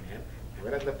தான் பாடினார்.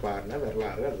 அவர் அந்த பாடின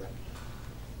வரலாறு அதுதான்.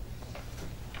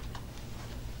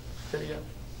 சரியா?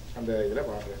 அந்த இதுல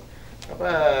பாடுறேன். அப்ப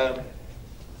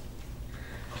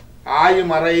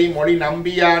ஆயுமறை மொழி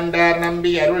நம்பியாண்டார்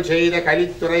நம்பி அருள் செய்த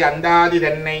கலித்துறை அந்தாதி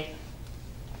தன்னை.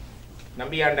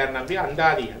 நம்பியாண்டார் நம்பி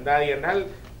அந்தாதி, அந்தாதி என்றால்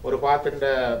ஒரு பாத்தின்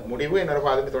முடிவு, இன்னொரு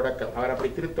பாத்தின் தொடக்கம். அவர் அப்படி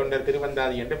திருத்தொண்டர்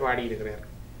திருவந்தாதி என்று பாடியிருக்கிறார்.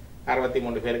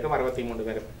 63 பேருக்கும் 63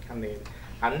 பேருக்கும்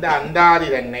அந்த அந்தாதி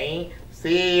தன்னை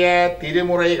சேய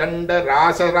திருமுறை கண்ட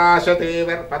ராசராச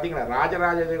தேவர். பாத்தீங்களா,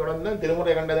 ராஜராஜ தேவன் தான்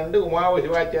திருமுறை கண்டது உமாவ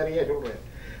சிவாச்சாரியா சொல்றேன்.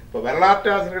 இப்ப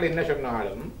வரலாற்று ஆசிரியர்கள் என்ன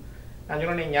சொன்னாலும் நான்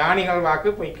சொன்னேன், ஞானிகள்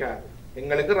வாக்கு பொய்க்காது.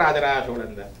 எங்களுக்கு ராஜராஜ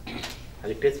சோழன் தான்.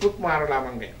 அது டெக்ஸ்ட் புக் மாறலாம்,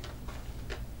 அங்க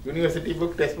யூனிவர்சிட்டி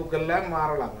புக் டெக்ஸ்ட் புக் எல்லாம்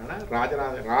மாறலாம். ஆனா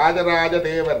ராஜராஜ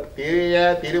தேவர் தேய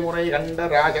திருமுறை கண்ட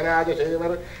ராஜராஜ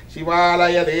தேவர்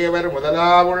சிவாலய தேவர்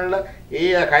முதலாவுள்ள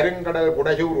ஏய கருங்கடல்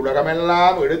புடசூர்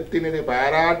உலகமெல்லாம் எடுத்தினது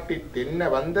பாராட்டி தின்ன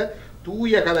வந்த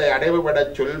தூய கதை அடைவுபட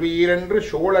சொல்வீரென்று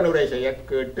சோழனுரை செய்ய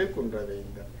கேட்டு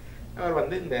குன்றவேந்தர். அவர்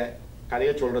வந்து இந்த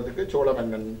கதையை சொல்றதுக்கு சோழ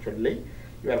மன்னன் சொல்லி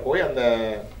இவர் போய் அந்த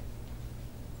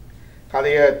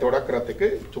கதையை தொடக்கிறதுக்கு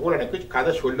சோழனுக்கு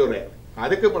கதை சொல்லுறார்.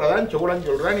 அதுக்கு பிறகுதான் சோழன்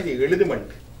சொல்றான் இது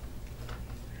எழுதுமண்டு.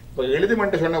 இப்ப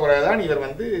எழுதுமண்டு சொன்ன பிறகுதான் இவர்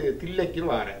வந்து தில்லைக்கு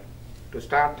வாரார். டு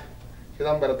ஸ்டார்ட்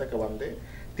சிதம்பரத்துக்கு வந்து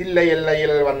தில்லை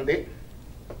எல்லையில் வந்து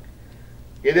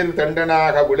எதிர்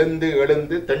தண்டனாக விழுந்து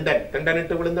எழுந்து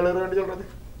தண்டனிட்டு விழுந்தெழுன்னு சொல்றது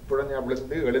புழஞ்சா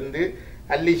விழுந்து எழுந்து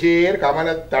அல்லிசேர்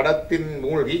கமல தடத்தின்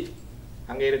மூழ்கி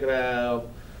அங்கே இருக்கிற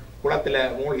குளத்துல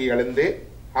மூழ்கி எழுந்து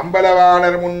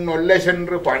அம்பலவாணர் முன் ஒல்லை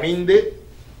சென்று பணிந்து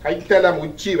கைத்தலம்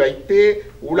உச்சி வைத்து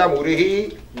உளம் உருகி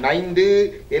நைந்து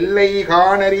எல்லை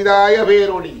காணரிதாய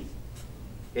பேரொளி,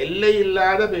 எல்லை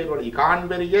இல்லாத பேரொளி,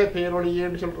 காண்பெரிய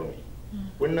பேரொளின்னு சொல்றோமே.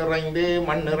 விண்ணிறைந்து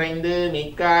மண் நிறைந்து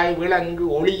மிக்காய் விலங்கு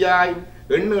ஒளியாய்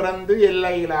எண்ணிறந்து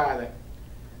எல்லை இல்லாத,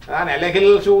 அதான்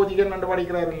அழகில் சோதிகன் என்று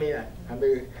படிக்கிறார் இல்லையா. அந்த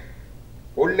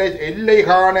எல்லை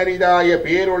காணரிதாய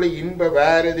பேரொளி இன்ப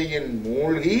பாரதியின்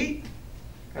மூழ்கி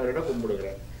அவரிடம்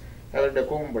கும்பிடுகிறார். அவர்கிட்ட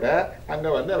கும்பிட அங்க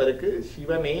வந்து அவருக்கு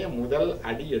சிவனே முதல்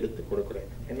அடி எடுத்து கொடுக்கிறார்.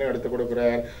 என்ன எடுத்து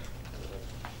கொடுக்கிறார்?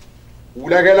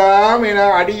 உலகெல்லாம் என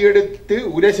அடி எடுத்து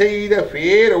உரை செய்த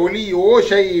பேரொளி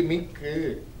ஓசை மிக்கு.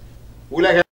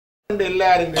 உலக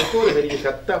எல்லாரும் ஒரு பெரிய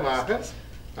சத்தமாக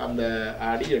அந்த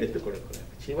அடி எடுத்து கொடுக்கிறார்.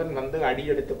 சிவன் வந்து அடி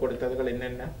எடுத்து கொடுத்ததுகள்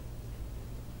என்னென்ன?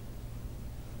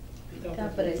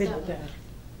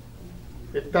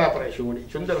 பித்தாபரசூடி.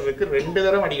 சுந்தரருக்கு 2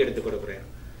 தரம் அடி எடுத்து கொடுக்கிறார்.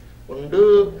 ஒன்று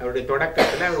அவருடைய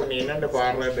தொடக்கத்துல அவர் என்னென்று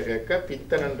பாடுறது கேட்க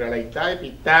பித்தன் என்று அழைத்தாய்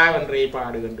பித்தா என்றே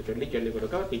பாடு என்று சொல்லி சொல்லிக்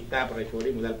கொடுக்க பித்தாபரசூடி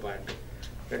முதல் பாட்டு.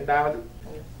 2வது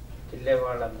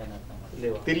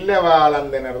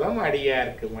தில்லவாளந்தனர்தம்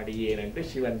அடியார்க்கும் அடியேன் என்று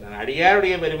சிவன் தான்.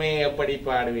 அடியாருடைய பெருமையை எப்படி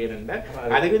பாடுவேன் என்ற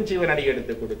அதுக்கும் சிவன் அடி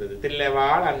எடுத்து கொடுத்தது.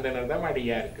 தில்லவாள் அந்தனர்தம்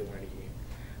அடியார்க்கும் அடியேன்.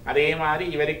 அதே மாதிரி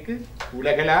இவருக்கு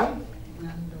உலகெல்லாம்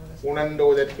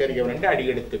உணர்ந்தோதற்கரியவன் என்று அடி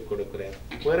எடுத்து கொடுக்கிறார்.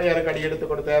 வேற யாருக்கு அடி எடுத்து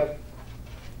கொடுத்தார்?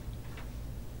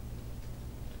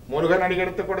 முருகன் அடி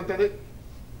எடுத்து கொடுத்தது.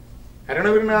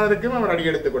 அருணகிரிநாதருக்கும் அவர் அடி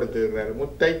எடுத்து கொடுத்திருக்கிறார்.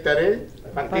 முத்தை தரு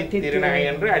பத்தி திருநகை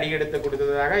என்று அடி எடுத்து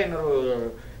கொடுத்ததாக இன்னொரு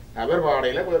அவர்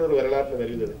பாடையில வேறொரு வரலாற்று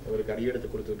வருகிறது. அவருக்கு அடி எடுத்து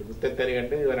கொடுத்து முத்தத்தரு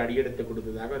என்று இவர் அடி எடுத்து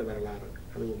கொடுத்ததாக ஒரு வரலாறு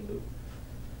அது உண்டு.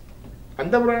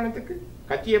 அந்த புராணத்துக்கு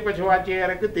கச்சியப்ப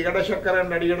சிவாச்சியாருக்கு திகட சக்கர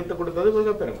என்று அடி எடுத்து கொடுத்தது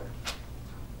முருகப்பெருமான்.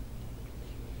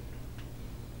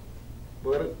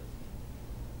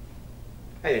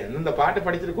 இந்த பாட்டு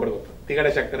படிச்சுட்டு கொடுவோம். திகட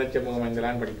சக்கர செம்முகம்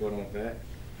எங்கெல்லாம் படிக்கணும்.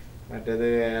 மற்றது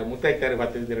முத்தை தரு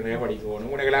பத்து திருநகை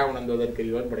படிக்கணும். உனகெல்லாம்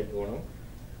உணர்ந்ததற்கரியவன் படிக்கணும்.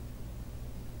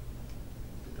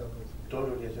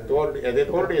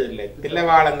 தோருடையது இல்லை.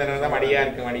 தில்லவாளந்தனம்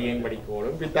அடியாருக்கும் அடியேன்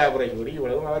படிக்கணும். பித்தாபுரை கூடி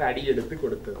இவ்வளவும் அவர் அடி எடுத்து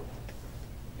கொடுத்தது.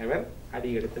 அவர் அடி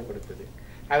எடுத்து கொடுத்தது.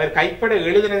 அவர் கைப்பட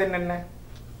எழுதுனது என்னென்ன?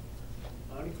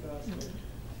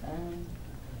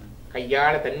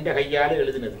 கையால தண்ட கையால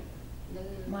எழுதினது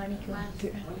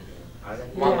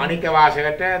மாணிக்க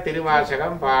வாசகற்ற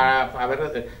திருவாசகம். அவர்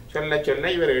சொல்ல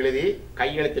சொல்ல இவர் எழுதி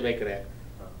கையெழுத்து வைக்கிறார்.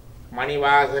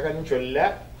 மணிவாசகன் சொல்ல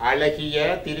அழகிய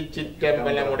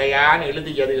திருச்சிற்றம்பலமுடையான்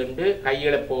எழுதியது என்று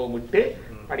கையெழுப்போ விட்டு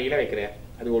படியில வைக்கிறார்.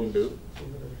 அது உண்டு.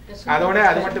 அதோட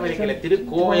அது மட்டும் வைக்கல,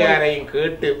 திருக்கோவையாரையும்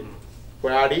கேட்டு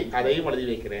பாடி அதையும் எழுதி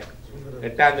வைக்கிறார்.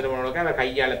 8ஆம் திருமணம் அவர்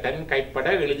கையால தன் கைப்பட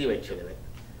எழுதி வச்சிருவார்.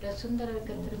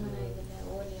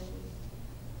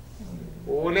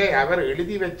 ஓலை அவர்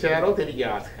எழுதி வச்சாரோ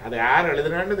தெரியாது, அது யார்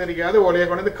எழுதுனான்னு தெரியாது. ஓலையை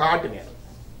கொண்டு வந்து காட்டுங்க.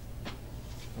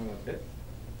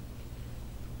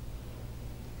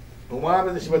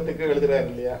 உமாபதி சிவத்துக்கு எழுதுறாரு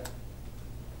இல்லையா?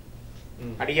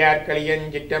 அடியார்களியன்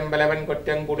சிற்றம்பலவன்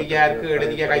கொற்றன் குடியார்க்கு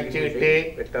எழுதிய கைச்சீட்டு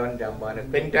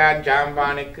பெண்டான்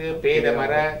சாம்பானுக்கு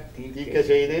பேதமர தீக்க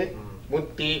செய்து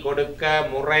முத்தி கொடுக்க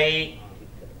முறை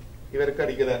இவருக்கு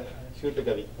அடிக்கிறார். சீட்டு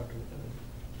கவி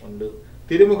உண்டு.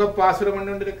 திருமுக பாசுரம்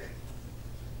ஒன்று இருக்கு.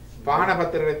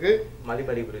 பானபத்திரருக்கு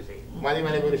மதிமலி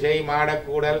புரிசை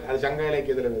மாடக்கூடல். அது சங்க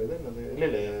இலக்கியத்துல வருது. இல்ல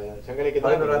இல்ல சங்க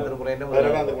இலக்கியத்துல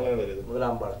வருது.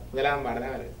 முதலாம் பாடம்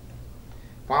தான் வருது.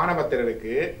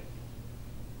 பானபத்திரருக்கு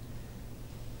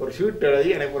ஒரு ஷீட் எழுதி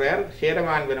எனக்கு ஒரு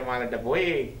சேரமான் பெருமான்கிட்ட போய்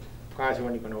காசு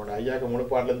பண்ணி கொண்டு போட. ஐயாக்கு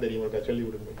முழுப்பாடலும் தெரியும், சொல்லி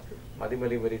விடுங்க.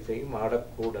 மதிமலி வரிசை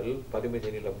மாடக்கூடல்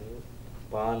பதுமிதி நிலவு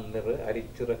பால் நிறு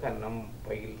அரிச்சுர கன்னம்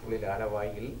பயில் புலில்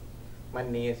அறவாயில்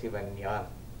மன்னிய சிவன் யான்.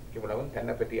 இவ்வளவும்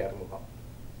தன்னை பற்றி அறிமுகம்.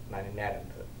 நான் என்ன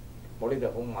என்று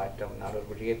மொழிதகும் மாற்றம். நான் ஒரு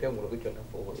விஷயத்தை உங்களுக்கு சொல்ல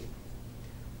போவது.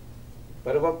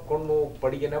 பருவ கொண்டு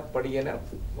படியன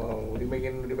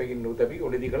உரிமையின் உதவி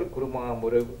ஒழுதிகள் குருமா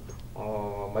முறை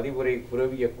மதிமுறை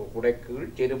குரவிய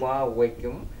குடைக்கீழ் செருமா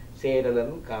உவைக்கும்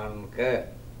சேரலன் காண்க.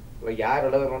 யார்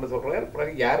எழுதணும்னு சொல்றார்,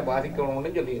 பிறகு யார்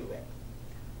பாதிக்கணும்னு சொல்லிடுறேன்.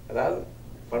 அதாவது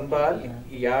பண்பால்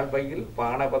யாழ்வையில்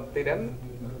பானபத்திரன்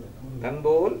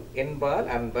நண்போல் என்பால்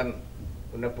அன்பன்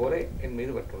உன்னை போல என்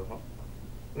மீது பற்றுள்ளோம்.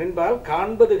 நின்பால்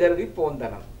காண்பது கருதி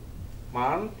போந்தனன்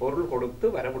மான் பொருள் கொடுத்து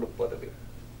வரவிடுப்பது.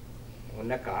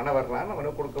 உன்னை காண வர்றான்,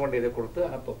 அவனுக்கு கொடுக்க வேண்டியதை கொடுத்து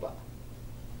அனுப்பப்பா.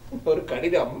 ஒரு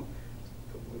கடிதம்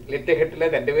லெட்டர் ஹெட்ல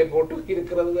 2 பேர் போட்டு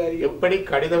இருக்கிறது. எப்படி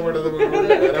கடிதம் எழுத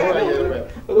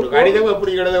ஒரு கடிதம்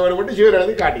எப்படி எழுத மட்டும் சிவர்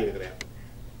எழுதி காட்டி இருக்கிறேன்.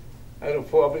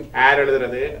 யார்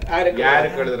எழுதுறது,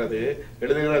 யாருக்கு எழுதுறது,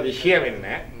 எழுதுகிற விஷயம் என்ன?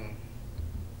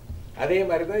 அதே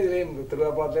மாதிரிதான் இதுலயும்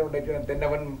திருவாபாத்திரம்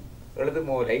தென்னவன் எழுது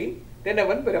மோலை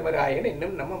தென்னவன் பிரமராயன்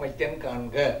இன்னும் நம்ம மைச்சன்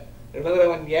காண்க.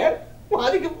 எழுதுறவன் யார்,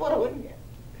 பாதிக்க போறவன் யார்.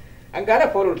 அங்கான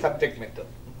பொருள் சப்ஜெக்ட்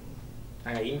மெத்தட்.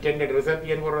 இன்டெண்டட்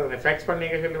ரிசப்ஷன் போடுறது ஃபேக்ஸ்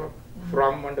பண்ணிக்க சொல்லுவோம்.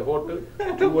 ஃப்ரம் அண்ட் ஹோட்டு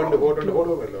டு அண்ட் ஹோட்டு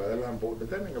போடுவோம். அதெல்லாம் போட்டு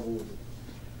தான் நீங்க போகுது.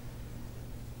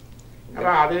 அப்ப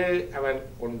அது அவர்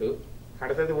உண்டு.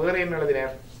 அடுத்தது வேற என்ன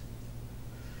எழுதினார்?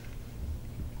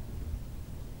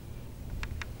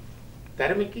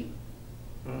 தருமிக்கு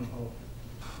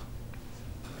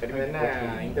என்ன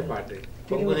இந்த பாட்டு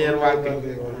பொங்குதியர் வாழ்க்கை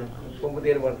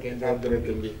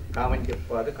காமன்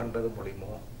செப்பாது கண்டது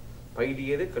முடியுமோ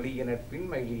பைலியது களிய நட்பின்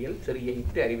மயிலியல்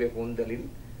சிறியிட்டு அறிவை கூந்தலின்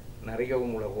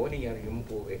நிறையவும் உலகோ நீ அறியும்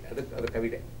போவே. அது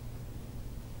கவிதை.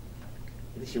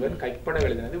 இது சிவன் கைப்பட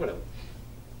எழுதினது இவ்வளவு.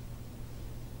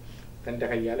 தன்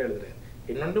கையால் எழுதுறார்.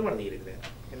 இன்னொன்றும் எழுதி இருக்கிறார்.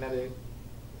 என்னது?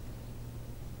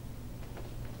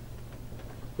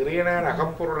 பிரியனார்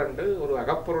அகப்பொருள் என்று ஒரு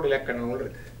அகப்பொருள் இலக்கண நூல்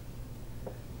இருக்கு.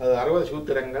 அது 60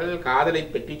 சூத்திரங்கள் காதலை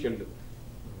பற்றி சொல்லும்.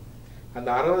 அந்த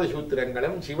 60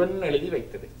 சூத்திரங்களும் சிவன் எழுதி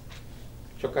வைத்தது.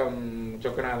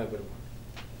 சொக்கநாத பெருமான்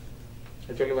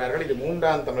சொல்லுவார்கள். இது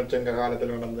 3ஆம் தமிழ்ச்சங்க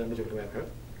காலத்தில் நடந்ததுன்னு சொல்லுவார்கள்.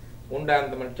 3ஆம்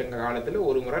தமிழ்ச்சங்க காலத்தில்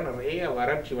ஒரு முறை நிறைய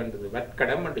வறட்சி வந்தது.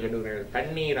 வட்கடம் என்று சொல்லுவார்கள்.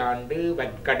 தண்ணீர் ஆண்டு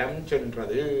வட்கடம்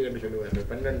சென்றது என்று சொல்லுவார்கள்.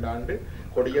 12 ஆண்டு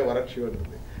கொடிய வறட்சி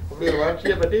வந்தது. அப்படி ஒரு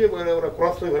வறட்சியை பற்றி ஒரு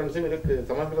கிராஸ் ரெஃபரன்ஸும் இருக்கு.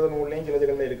 சமஸ்கிருத நூல்லையும்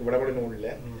சிலதுகளில் இருக்கு, வடமொழி நூலில்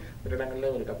ஒரு இடங்கள்ல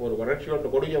இருக்கு. அப்போ ஒரு வறட்சி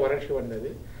வந்து கொடிய வறட்சி வந்தது.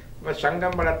 இப்போ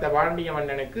சங்கம் வளர்த்த பாண்டிய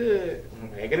மன்னனுக்கு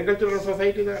அக்ரிகல்ச்சரல்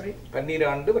சொசைட்டி தானே 12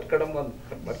 ஆண்டு வர்க்கடம்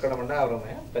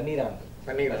அவருமே 12 ஆண்டு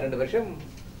 12 வருஷம்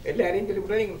எல்லாரையும்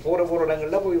சொல்லிவிட்டா நீங்கள் போகிற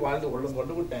இடங்கள்ல போய் வாழ்ந்து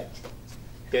கொண்டு விட்டாச்சு.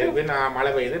 திருப்பி நான்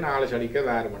மழை பெய்யுது 4 சடிக்க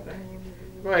வேற மாட்டேன்.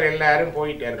 இப்போ எல்லாரும்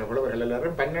போயிட்டார்கள் புலவர்கள்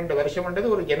எல்லாரும். 12 வருஷம்ன்றது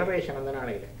ஒரு ஜெனரேஷன் அந்த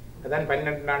நாளையில. அதான்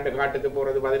 12 ஆண்டு காட்டுக்கு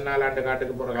போறது, 14 ஆண்டு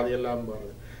காட்டுக்கு போற கதையெல்லாம்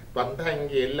போறது. வந்தா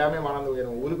இங்க எல்லாமே மறந்து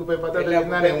போயிடும். ஊருக்கு போய் பார்த்தா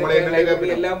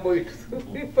எல்லாம்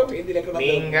போயிட்டு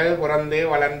நீங்கள் பிறந்து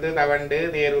வளர்ந்து தவண்டு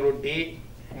தேருருட்டி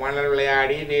மணல்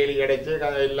விளையாடி வேலி கிடைச்சு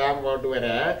எல்லாம் போட்டு வர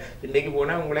இன்னைக்கு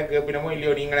போனா உங்களை கேப்பினமோ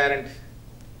இல்லையோ நீங்களா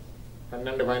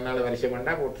 12-14 வருஷம்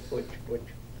வேண்டா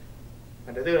போச்சு.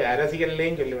 மற்றது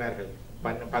அரசியல்லையும் சொல்லுவார்கள்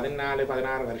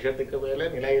 14-16 வருஷத்துக்கு மேல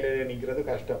நிலையில நிக்கிறது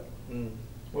கஷ்டம்.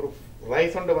 ஒரு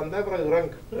ரைஸ் ஒன்று வந்தா அப்புறம்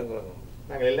இறங்கு.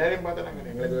 நாங்கள் எல்லாரையும் பார்த்தோம். நாங்கள்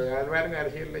எங்களுக்கு வேறுங்க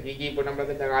அரசியல் ஜிஜி இப்போ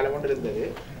நம்மளுக்கு இந்த காலம் கொண்டு இருந்தது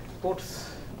போட்ஸ்,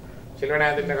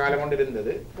 செல்வநாயகத்துக்கு இந்த காலம் கொண்டு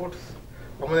இருந்தது போட்ஸ்,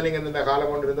 அமுதலிங்கம் இந்த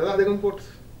காலம் கொண்டு இருந்தது அதுக்கும் போட்ஸ்.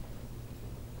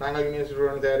 நாங்கள்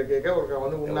யூனிவர்சிட்டி தயாரிக்க ஒரு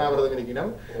வந்து உண்ணாவிரதம்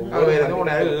இருக்கணும். அவர் இருந்து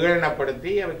உணவு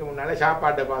ஏழனப்படுத்தி அவருக்கு முன்னால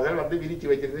சாப்பாட்டை பாதல் வந்து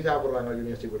விரிச்சு வச்சிருந்து சாப்பிடுறாங்க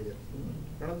யூனிவர்சிட்டி படிக்கிறது.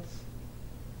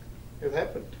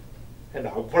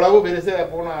 அவ்வளவு பெருசா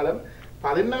போனாலும்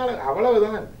 14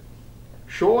 அவ்வளவுதான்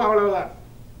ஷோ, அவ்வளவுதான்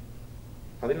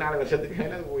 14 வருஷத்துக்கு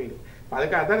மேல அது போயிடும்.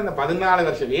 அதுக்காக தான் இந்த 14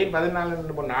 வருஷம். ஏன் 14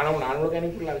 400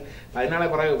 அனுப்பிடலாம். 14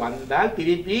 பிறகு வந்தால்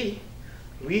திருப்பி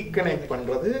ரீகனெக்ட்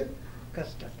பண்றது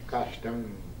கஷ்டம்.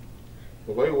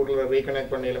 இப்போ போய் வீட்டுல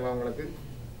ரீகனெக்ட் பண்ணிடலாமா உங்களுக்கு?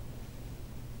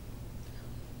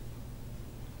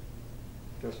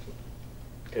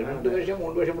 2 வருஷம்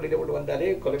 3 வருஷம் முடிக்க போட்டு வந்தாலே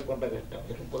கொலை பண்ற கஷ்டம்.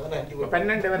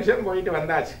 12 வருஷம் போயிட்டு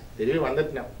வந்தாச்சு. திரும்பி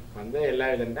வந்துட்டோம். வந்து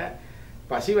எல்லாம் இதுண்டா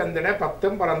பசி வந்துட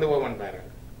பக்தம் பறந்து போவன்றாரு.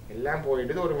 எல்லாம்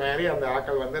போயிட்டு ஒரு மாதிரி அந்த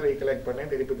ஆக்கள் வந்து ரீகலெக்ட் பண்ணி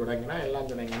திருப்பி தொடங்கினா எல்லாம்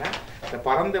தொடங்கினா இந்த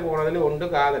பறந்து போனதுல ஒன்று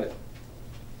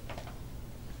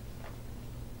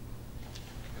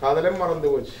காதலும் மறந்து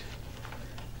போச்சு.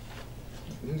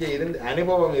 இங்க இருந்து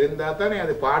அனுபவம் இருந்தா தானே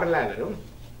அது பாடலா வரும்.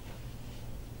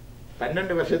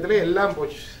 12 வருஷத்துல எல்லாம்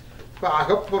போச்சு. இப்ப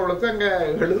அகப்பொருளுக்கு அங்க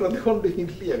எழுதுறது கொண்டு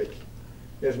இல்லையே அதுக்கு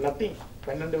நத்திங்.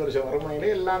 12 வருஷம்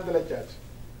வறுமையிலே எல்லாம் திளைச்சாச்சு.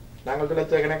 நாங்கள்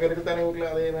திளைச்ச கணக்கு இருக்கு தானே ஊர்ல,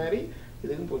 அதே மாதிரி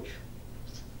இதுக்கும் போச்சு.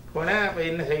 போனா அப்ப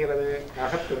என்ன செய்கிறது?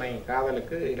 அகத்துணை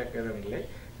காதலுக்கு இலக்கணம் இல்லை.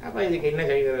 அப்ப இதுக்கு என்ன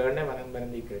செய்கிறதுன்னு மனம்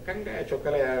பரந்திக்கு கங்க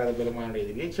சொக்கலை பெருமானுடைய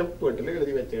இதுலேயே செப்பேட்டில்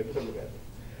எழுதி வச்சுன்னு சொல்லுறாரு.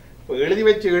 இப்போ எழுதி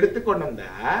வச்சு எடுத்துக்கொண்டு வந்தா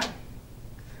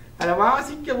அதை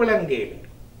வாசிக்க விளங்கேன்.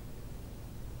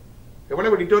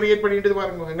 எவ்வளவு டிட்டோரியேட் பண்ணிட்டு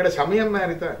பாருங்க. எங்களோட சமயம்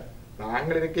மாதிரி தான்.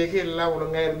 நாங்கள் இருக்க எல்லாம்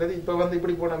ஒழுங்கா இருந்தது. இப்ப வந்து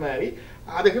இப்படி போன மாதிரி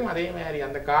அதுக்கும் அதே மாதிரி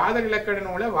அந்த காதல் இலக்கண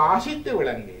நூலை வாசித்து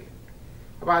விளங்கு.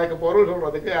 அப்ப அதுக்கு பொருள்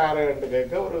சொல்றதுக்கு யாரு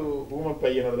கேட்க ஒரு ஊமை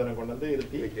பையன் ஒருத்தனை கொண்டு வந்து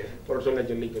இருத்தி பொருள்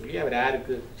சொல்லி அவர்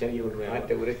யாருக்கு சரி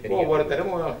விடுறாரு.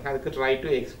 ஒவ்வொருத்தரும் அதுக்கு try to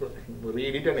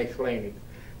read it and explain it.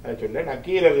 அதை சொல்ல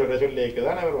நக்கீரர்களோட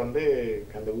சொல்லிதான் அவர் வந்து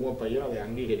அந்த ஊமை பையன் அதை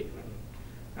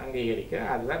அங்கீகரிக்க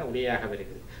அதுதான் உரையாக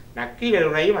வருகிறது. நக்கீரர்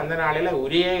உரையும் அந்த நாளில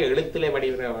உரிய எழுத்துல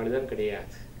வடிவ வடிவம்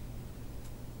கிடையாது.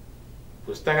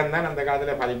 புஸ்தகம் தான் அந்த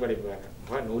காலத்துல பதிப்படைப்பாங்க.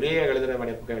 நிறைய எழுதுற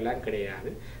படைப்புகள் எல்லாம் கிடையாது.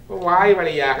 வாய்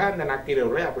வழியாக அந்த நக்கீரர்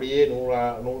உரை அப்படியே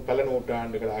பல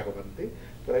நூற்றாண்டுகளாக வந்து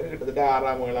பிறகு கிட்டத்தட்ட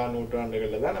 6ஆம் 7ஆம்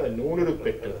நூற்றாண்டுகள்ல தான் அதை நூலுரு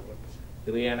பெற்றது.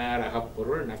 இறையனார்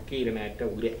அகப்பொருள் நக்கீரனற்ற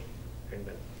உரை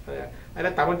என்பது.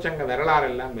 அதில் தமிழ்ச்சங்க வரலாறு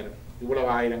எல்லாம் வரும். இவ்வளவு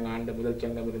 1000 ஆண்டு முதல்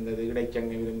சங்கம் இருந்தது,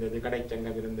 இடைச்சங்கம் இருந்தது,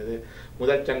 கடைச்சங்கம் இருந்தது.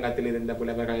 முதல் சங்கத்தில் இருந்த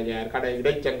புலவர்கள் யார்,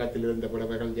 இடைச்சங்கத்தில் இருந்த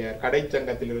புலவர்கள் யார்,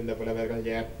 கடைச்சங்கத்தில் இருந்த புலவர்கள்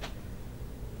யார்.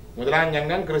 முதலாம்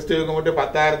சங்கம் கிறிஸ்துவுக்கு மட்டும்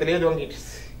 10,000 துவங்கிட்டு.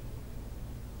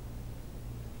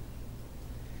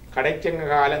 கடைச்சங்க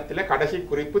காலத்துல கடைசி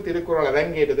குறிப்பு திருக்குறள்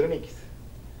அரங்கேற்றதுல நிக்குது.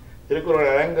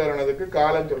 திருக்குறள் அரங்கேறினதுக்கு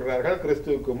காலம் சொல்றார்கள்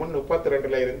கிறிஸ்துவுக்கு முன்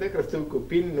 32 இருந்து கிறிஸ்துவுக்கு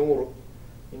பின் 100.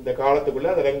 இந்த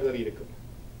காலத்துக்குள்ள அது அரங்கேறி இருக்கு.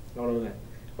 அவ்வளவுதான்.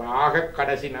 ஆக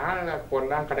கடைசி நாள்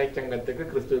அப்போல்லாம் கடைச்சங்கத்துக்கு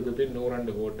கிறிஸ்துவுக்கு பின்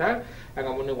 102 போட்டால் அங்க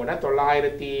முன்னு போட்டா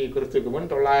 900 கிறிஸ்துவுக்கு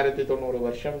முன் 990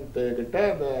 வருஷம் கிட்ட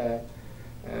அந்த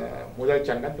முதல்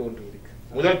சங்கம் தோன்றி இருக்கு.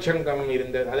 முதல் சங்கம்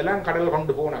இருந்தது அதெல்லாம் கடல்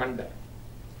கொண்டு போன கண்ட.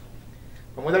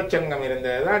 முதல் சங்கம்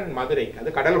இருந்ததுதான் மதுரை. அது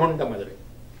கடல் கொண்ட மதுரை.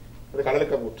 அது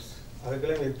கடலுக்கு போட்டு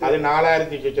அது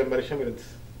 4000 வருஷம் இருந்துச்சு.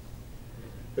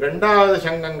 2வது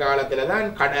சங்கம் காலத்துலதான்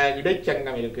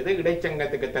இடைச்சங்கம் இருக்குது.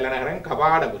 இடைச்சங்கத்துக்கு தலைநகரம்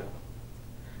கபாடபுரம்.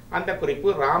 அந்த குறிப்பு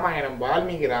ராமாயணம்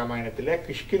வால்மீகி ராமாயணத்துல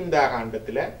கிஷ்கிந்தா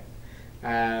காண்டத்துல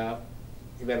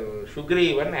இவர்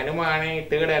சுக்ரீவன் அனுமானை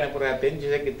தேட அனுப்புறார்.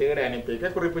 தென்திசைக்கு தேட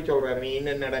அனுப்பிக்க குறிப்பு சொல்றாரு. நீ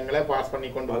இன்னென்ன இடங்களை பாஸ் பண்ணி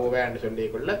கொண்டு போவேன்னு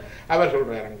சொல்லிக்கொள்ள அவர்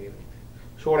சொல்றாரு. அங்கே இருந்து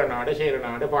சோழ நாடு, சேர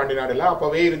நாடு, பாண்டி நாடு எல்லாம்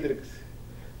அப்பவே இருந்திருக்கு.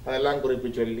 அதெல்லாம் குறிப்பு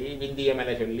சொல்லி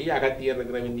விந்தியமலை சொல்லி அகத்தியர்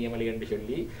இருக்கிற விந்தியமலை என்று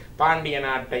சொல்லி பாண்டிய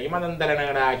நாட்டையும் அதன்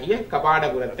தலைநகராகிய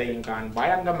கபாடபுரத்தையும்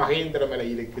காண்பாய். அங்க மகேந்திர மலை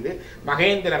இருக்குது.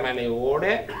 மகேந்திர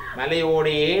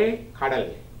மலையோடையே கடல்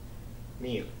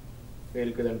நீர்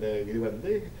இருக்குது. அந்த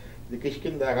இது இது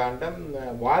கிஷ்கிந்தா காண்டம்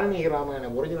வால்மீகி ராமாயண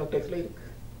ஒரிஜினல் டெக்ஸ்ட்ல இருக்கு.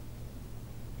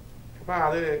 அப்ப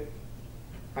அது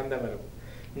அந்த மரபு.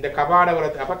 இந்த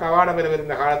கபாடபுரத்து அப்ப கபாடபுரம்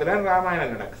இருந்த காலத்துல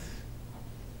ராமாயணம் நடக்குது.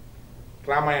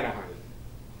 ராமாயண காலம்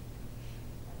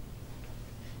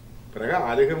பிறகு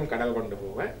அதுகும் கடல் கொண்டு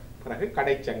போக பிறகு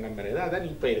கடைச்சங்கம் வருது. அதான்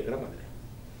இப்ப இருக்கிற மதுரை.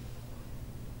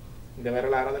 இந்த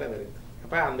வரலாறு அதுல வருது.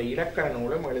 அப்ப அந்த இலக்கண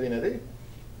நூலும் எழுதினது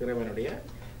இறைவனுடைய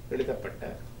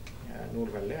எழுதப்பட்ட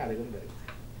நூல்கள்ல அதுவும் வருது.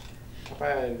 அப்ப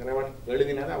இறைவன்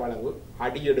எழுதினது அவ்வளவு,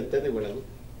 அடியெடுத்தது இவ்வளவு,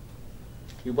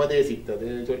 உபதேசித்தது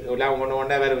ஒன்று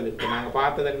ஒன்றா வருவது. நாங்க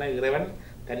பார்த்தது என்ன, இறைவன்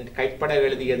தன் கைப்பட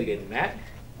எழுதியது என்ன,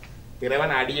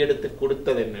 இறைவன் அடியெடுத்து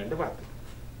கொடுத்தது என்னன்னு பார்த்தோம்.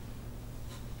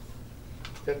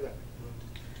 சரிதான்.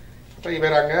 அப்ப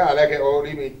இவர் அங்க அழக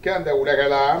ஓடி மிக்க அந்த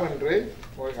உலகலாம் என்று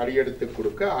அடியெடுத்து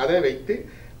கொடுக்க அதை வைத்து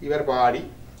இவர் பாடி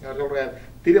சொல்ற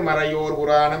திருமறையோர்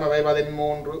புராணம் அவை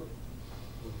 13.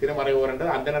 திருமறையோர்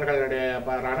என்றது அந்தணர்களுடைய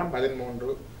புராணம்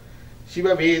 13.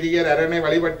 சிவவேதியர் அரணை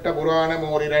வழிபட்ட புராணம்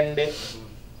 2.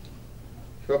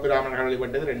 சிவபிராமணர்கள்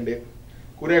வழிபட்டது 2.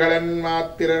 குறைகளன்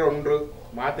மாத்திரர் 1.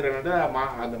 மாத்திரன் என்று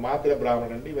அந்த மாத்திர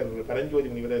பிராமணன் என்று இவர் பரஞ்சோதி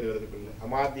முனிவர் வருவதற்குள்ள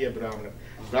அமாத்திய பிராமணர்.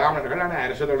 பிராமணர்கள் ஆனால்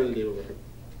அரசதொழில் தேவர்கள்.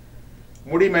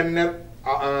 முடிமன்னர்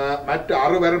மற்ற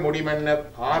 6 முடிமன்னர்,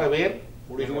 6 பேர்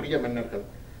முடிசூடிய மன்னர்கள்.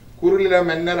 குறுநில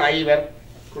மன்னர் 5.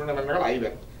 குறுநில மன்னர்கள் 5.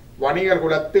 வணிகர்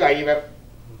குலத்து 5.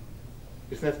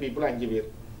 பிசினஸ் பீப்புள் 5 பேர்.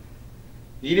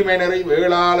 இருமைனரை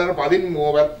வேளாளர்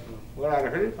 13.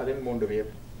 வேளாளர்கள் 13 பேர்.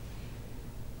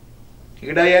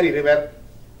 இடையர் 2.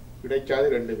 இடைச்சாது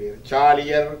 2 பேர்.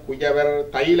 சாலியர், குயவர்,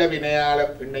 தைல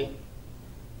வினையாளர் எண்ணெய்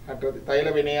மற்றது தைல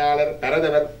வினையாளர்,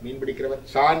 பரதவர் மீன்பிடிக்கிறவர்,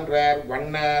 சான்றார்,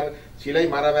 வண்ணார், சிலை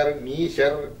மறவர்,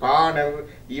 நீசர், பாணர்,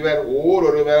 இவர்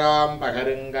ஒருவராம்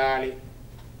பகருங்காலி.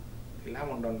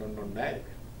 எல்லாம் ஒன்றொன்றொன்றா இருக்கு.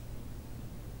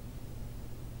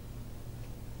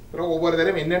 ஒவ்வொரு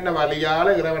தரம் என்னென்ன வழியால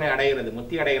இறைவனை அடைகிறது,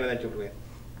 முத்தி அடைகிறத சொல்றேன்.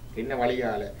 என்ன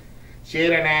வழியால?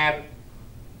 சேரனார்,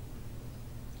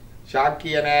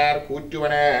 சாக்கியனார்,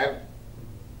 கூற்றுவனார்,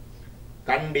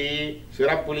 கண்டி,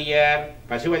 சிறப்புலியர்,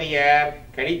 பசுவதியர்,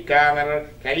 கலிக்காமர்,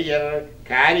 கலியர்,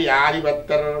 காரி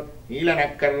ஆதிபத்தர்,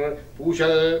 நீலநக்கர்,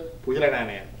 பூசல்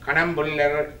புசலனானர்,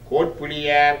 கணம்புல்லர்,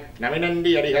 கோட்புலியர்,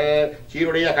 நவினந்தி அடிகள்,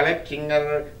 சீருடைய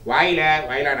கலச்சிங்கர், வாயிலார்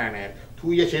வயலானானர்,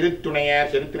 தூய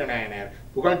செருத்துணையர் செருத்துணையனர்,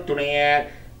 புகழ்துணையர்,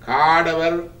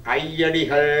 காடவர்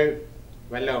ஐயடிகள்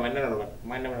வல்ல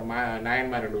மன்னன்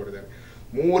நாயன்மார் ஒருவர்,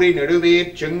 மூரி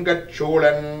நெடுவேர்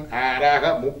செங்கச்சோழன் ஆறாக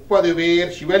 30 பேர்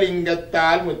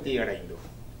சிவலிங்கத்தால் முத்தி அடைந்தோம்.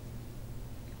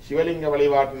 சிவலிங்க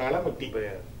வழிபாட்டினால முத்தி.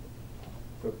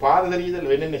 பாத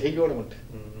தெரியுதல் என்னென்ன செய்யணும்,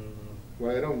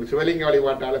 சிவலிங்க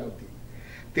வழிபாட்டால முத்தி.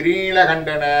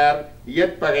 திருநீலகண்டனர்,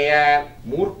 இயற்பகையார்,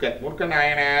 மூர்க்க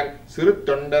நாயனார், சிறு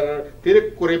தொண்டர்,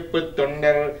 திருக்குறிப்பு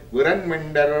தொண்டர்,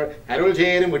 விரண்மெண்டர், அருள்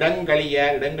சேரும் இடங்களி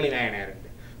நாயனார்,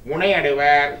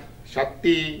 முனையடுவார்,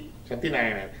 சக்தி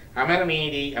நாயனார்,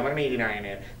 அமர்நீதி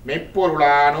நாயனர்,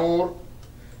 மெய்ப்பொருளார்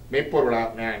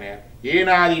நாயனர்,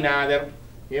 ஏனாதிநாதர்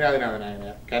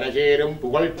நாயனர், கரசேரும்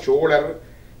புகழ் சோழர்,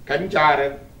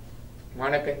 கஞ்சாரர்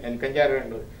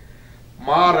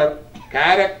மாறர்,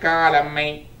 காரக்காலம்மை,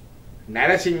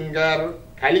 நரசிங்கர்,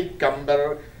 கலிக்கம்பர்,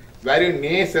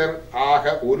 வருநேசர்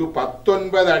ஆக ஒரு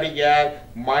 19 அடியார்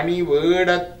மணி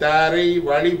வேடத்தாரை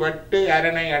வழிபட்டு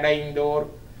அரணை அடைந்தோர்.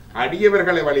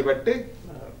 அடியவர்களை வழிபட்டு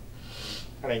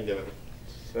அடைந்தவர்.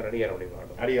 அடியார்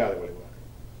வழிபாடு, அடியாத வழிபாடு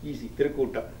ஈஸி.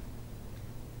 திருக்கூட்டம்.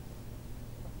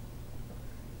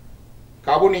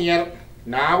 கவுனியர்,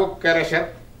 நாவுக்கரசர்,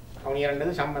 கவுனியர்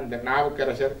என்றது சம்பந்தர்,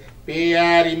 நாவுக்கரசர்,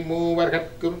 பேயாரின்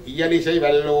மூவர்கட்கும் இயலிசை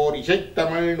வல்லோர்,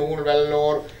 இசைத்தமிழ் நூல்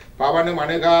வல்லோர், பவனு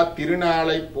மணுகா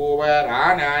திருநாளை போவர்,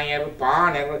 ஆநாயர்,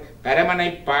 பாணர், பரமனை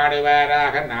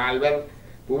பாடுவாராக 4,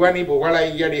 புவனி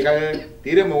புகழையடிகள்,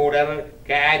 திருமூடர்,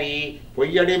 காரி,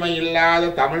 பொய்யடிமை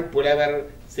இல்லாத தமிழ் புலவர்,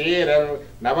 சேரர்,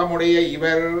 நவமுடைய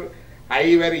இவர்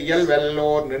 5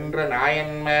 இயல்வல்லோர், நின்ற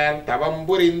நாயன்மார், தவம்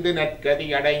புரிந்து நற்கதி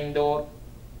அடைந்தோர்.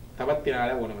 தவத்தினால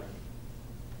உணவர்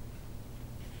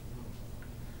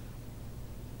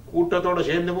கூட்டத்தோடு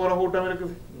சேர்ந்து போற கூட்டம்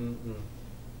இருக்குது.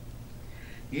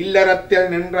 இல்லறத்தில்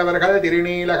நின்றவர்கள்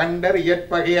திருநீலகண்டர்,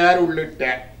 இயற்பகையார் உள்ளிட்ட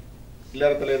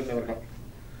இல்லறத்தில் இருந்தவர்கள்.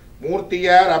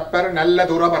 மூர்த்தியார், அப்பர், நல்ல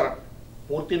துறவரம்.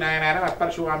 மூர்த்தி நாயனாரும்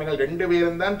அப்பர் சுவாமிகள் 2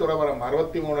 பேரும் தான் துறவரம்.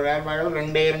 63 நாயன்மார்கள்,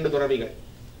 2 துறவிகள்.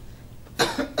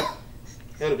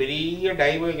 ஒரு பெரிய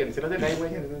டைவர்ஜன். சிலது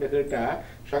டைவர்ஜன் கேட்டா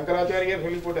சங்கராச்சாரியர்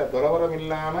சொல்லி போட்டார், துறவரம்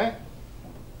இல்லாம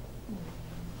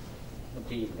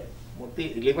முத்தி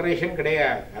லிபரேஷன்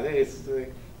கிடையாது. அது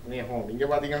இங்க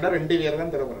பாத்தீங்கன்னா 2 பேர்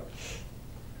தான் திறப்புறோம்.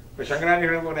 இப்ப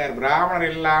சங்கராச்சாரியர் போறார்,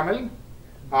 பிராமணர் இல்லாமல்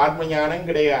ஆத்ம ஞானம்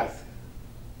கிடையாது.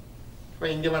 இப்ப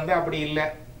இங்க வந்து அப்படி இல்லை.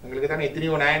 உங்களுக்கு தானே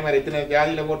எத்தனையோ நாயன்மார் எத்தனை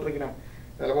ஜாதியில போட்டிருக்கணும்.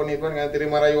 அதில் போட்டு இப்போ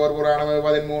திருமறை ஓர் புராணம்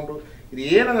 13 இது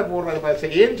ஏன் அதை போடுறது,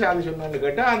 ஏன் சாதி சொன்னான்னு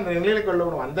கேட்டா அந்த நிலையில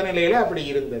கொள்ளணும். அந்த நிலையில அப்படி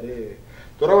இருந்தது.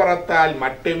 துறவரத்தால்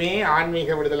மட்டுமே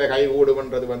ஆன்மீக விடுதலை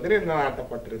கைகூடும்ன்றது வந்து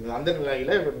நிலைநாட்டப்பட்டிருந்தது. அந்த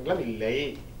நிலையில இல்லை.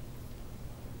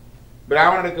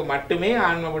 பிராமணனுக்கு மட்டுமே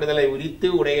ஆன்ம விடுதலை உரித்து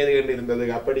உடையது என்று இருந்தது.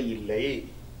 அப்படி இல்லை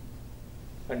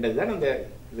என்றதுதான் அந்த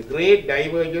great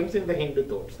divergence in the Hindu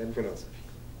thoughts and philosophy.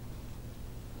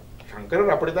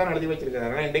 சங்கரர் அப்படித்தான் எழுதி வச்சிருக்காரு.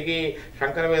 ஆனா இன்றைக்கு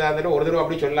சங்கர வேதாந்தத்தில் ஒரு தடவை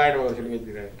அப்படி சொல்லாயிடும் சொல்லி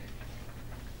வச்சிருக்காரு.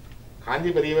 காஞ்சி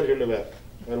பெரியவர் சொல்லுவார்,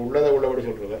 அவர் உள்ளதை உள்ளபடி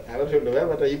சொல்றவர். அவர் சொல்லுவார்,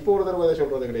 மற்ற இப்போ ஒரு தடவை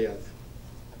சொல்றது கிடையாது.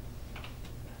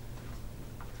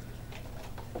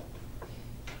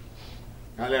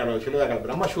 அதில் சொல்லுவார்கள்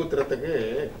பிரம்மசூத்திரத்துக்கு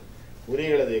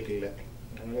உரிய எழுதியக்கில்லை.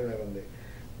 வந்து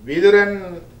விதுரன்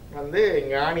வந்து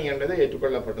ஞானி என்றது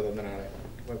ஏற்றுக்கொள்ளப்பட்டது. அதனால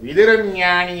விதுரன்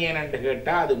ஞானி என்று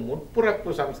கேட்டா அது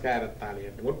முற்புறப்பு சம்ஸ்காரத்தாலே.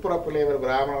 முற்புறப்பில் இவர்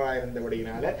பிராமணராக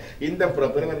இருந்தபடியினால இந்த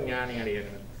புறப்பில் இவர் ஞானி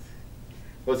அடைகிறார்.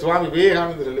 சுவாமி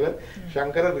விவேகானந்தர் சொல்லுவார்,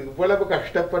 சங்கரர் இவ்வளவு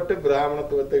கஷ்டப்பட்டு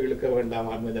பிராமணத்துவத்தை இழுக்க வேண்டாம்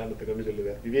ஆத்மஞானத்துக்கு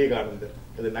சொல்லுவார் விவேகானந்தர்.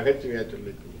 அது நகைச்சுவையா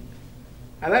சொல்லி.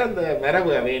 அதான் அந்த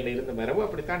மரபு அவையில் இருந்த மரபு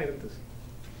அப்படித்தான் இருந்தது.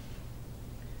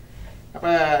 அப்ப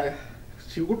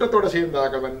கூட்டத்தோட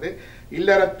சேர்ந்தார்கள் வந்து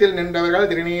இல்லறத்தில்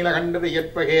நின்றவர்கள் திருநீலகண்டர்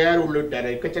இயற்பகையார் உள்ளிட்டார்.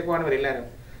 எக்கச்சக்கமானவர் எல்லாரும்.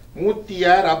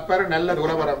 மூத்தியார், அப்பர், நல்ல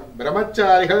துறவரம்,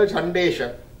 பிரம்மச்சாரிகள்,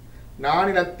 சண்டேஷர்,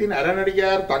 நானிலத்தின்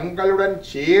அறநடியார் தங்களுடன்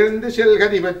சேர்ந்து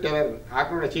செல்கதி பெற்றவர்.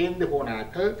 ஆக்களோட சேர்ந்து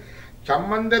போனாக்கள்.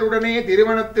 சம்பந்தருடனே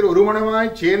திருமணத்தில்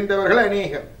ஒருமணமாய் சேர்ந்தவர்கள்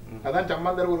அநேகர். அதான்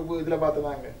சம்பந்தர் ஒரு இதுல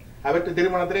பார்த்துதாங்க. அவற்றை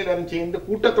திருமணத்துல எல்லாரும் சேர்ந்து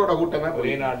கூட்டத்தோட கூட்டமா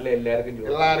ஒரே நாட்டுல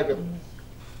எல்லாருக்கும்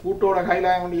கூட்டோட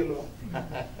கைலாயம் வேண்டி சொல்லுவோம்.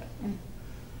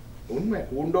 உண்மை,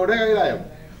 கூண்டோட கைலாயம்.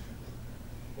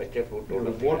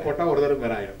 போர்ட் போட்டா ஒரு தரம்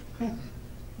பெறாயிடும்.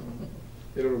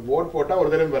 போர்ட் போட்டா ஒரு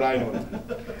தரம் பெறாயிடும்.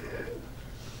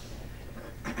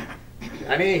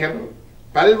 அநேகர்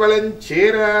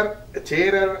பல்வளஞ்சேரர்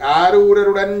சேரர்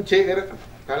ஆரூரருடன் சேர்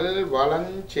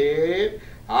பல்வளஞ்சேர்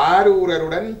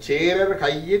ஆரூரருடன் சேரர்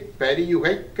கையிற்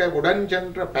பரியுகைக்க உடன்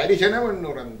சென்ற பரிசனம்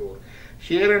எண்ணுறந்தோர்.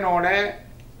 சேரனோட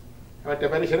மற்ற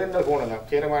பரிசனங்கள் போனலாம்.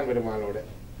 சேரமான் பெருமாளோட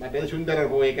மற்றது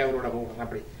சுந்தரர் போய்க்க அவரோட போகணும்.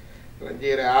 அப்படி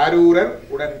ஆரூரர்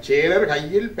உடன் சேரர்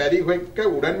கையில் பரிகுகைக்க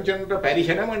உடன் சென்ற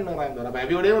பரிசனம் எண்ணுறந்தோர். அப்ப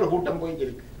அவையோடய ஒரு கூட்டம்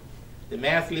போயிருக்கு.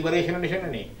 மேஸ் லிபரேஷன்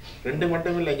 2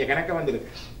 மட்டும் இல்லை, இங்க கணக்க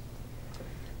வந்திருக்கு.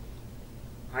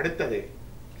 அடுத்தது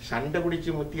சண்டை பிடிச்சு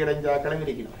முத்தி அடைஞ்சாக்களும்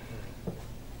இருக்கணும்.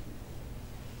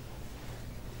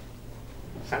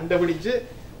 சண்டை பிடிச்சு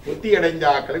முத்தி அடைந்த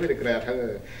ஆக்களும் இருக்கிறார்கள்.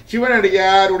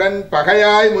 சிவனடியாருடன்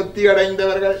பகையாய் முத்தி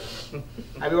அடைந்தவர்கள்,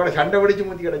 அதோட சண்டை பிடிச்சு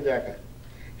முத்தி அடைஞ்சாக்கள்.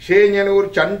 சேஞனூர்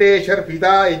சண்டேசர்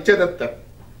பிதா எச்சதத்தர்.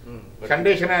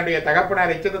 சண்டேசனுடைய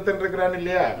தகப்பனார் எச்சதத்தன் இருக்கிறான்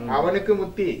இல்லையா, அவனுக்கு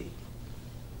முத்தி.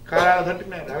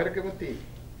 அவருக்கு முத்தி.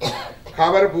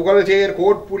 அவர் புகழ்சேர்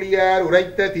கோட்புலியார்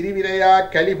உரைத்த திருவிரையா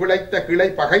கலி புழைத்த கிளை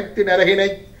பகைத்து நரகினை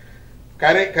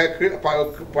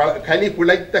கலி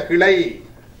புழைத்த கிளை.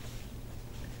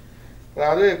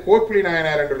 அதாவது கோட்புலி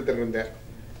நாயனார் என்று ஒருத்தர் இருந்தார்.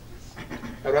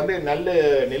 அவர் வந்து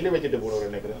நெல் வச்சுட்டு போனவர்.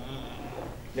 நினைக்கிறேன்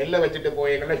நெல்லை வச்சுட்டு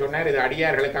போயங்கள சொன்னார், இது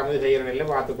அடியார்களுக்கு அமுது செய்யற நெல்லை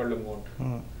பார்த்து கொள்ளுங்க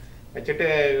வச்சுட்டு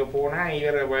போனா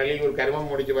இவர் வெளியூர் கருமம்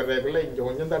முடிச்சு வர்றதுக்குள்ள இங்க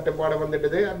கொஞ்சம் தட்டுப்பாடு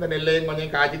வந்துட்டுது. அந்த நெல்லையும்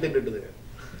கொஞ்சம் காய்ச்சி திட்டுட்டுது.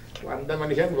 அந்த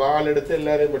மனுஷன் வால் எடுத்து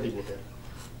எல்லாரையும் பட்டி போட்டார்.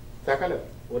 சகலம்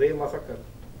ஒரே மசக்கல்.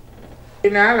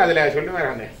 அதுல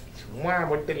சொல்லுவாங்க, சும்மா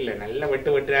வெட்டு இல்லை, நல்ல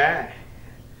வெட்டுற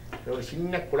ஒரு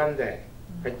சின்ன குழந்தை,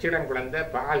 கச்சிடம் குழந்தை,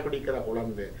 பால் குடிக்கிற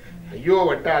குழந்தை. ஐயோ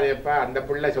வெட்டாதேப்பா, அந்த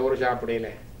பிள்ளை சோறு சாப்பிடல.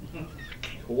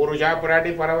 சோறு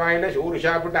சாப்பிடாட்டி பரவாயில்ல, சோறு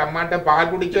சாப்பிட்டு அம்மாட்ட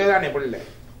பால் குடிச்சதுதானே பிள்ளை.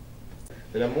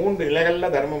 இதுல 3 இலகல்ல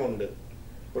தர்மம் உண்டு.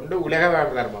 ஒன்று உலக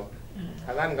தர்மம்,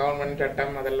 அதான் கவர்மெண்ட்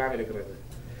சட்டம் அதெல்லாம் இருக்கிறது.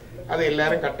 அது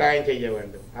எல்லாரும் கட்டாயம் செய்ய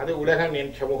வேண்டும். அது உலகம்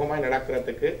சமூகமா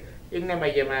நடக்கிறதுக்கு என்ன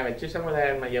மையமா வச்சு, சமுதாய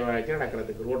மையமா வச்சு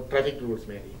நடக்கிறதுக்கு ட்ராஃபிக் ரூல்ஸ்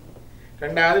மாரி.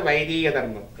 2வது வைதீக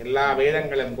தர்மம். எல்லா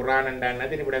வேதங்களும் குரான் என்றான்னா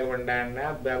திருவிடகம் என்றான்னா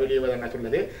பவிலிவதன்னா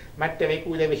சொல்லுது, மற்றவைக்கு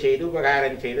உதவி செய்து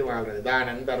உபகாரம் செய்து வாழ்றது.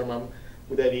 தானம் தர்மம்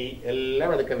உதவி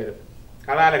எல்லாம் அதுக்கம் இருக்கு.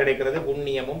 அதால கிடைக்கிறது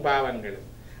புண்ணியமும் பாவங்களும்.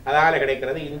 அதால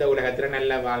கிடைக்கிறது இந்த உலகத்துல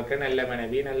நல்ல வாழ்க்கை, நல்ல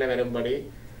மனைவி, நல்ல வரும்படி,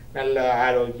 நல்ல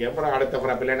ஆரோக்கியம், அப்புறம் அடுத்த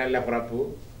பிறப்புல நல்ல பிறப்பு.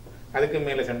 அதுக்கு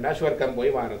மேல சென்றா சுவர்க்கம்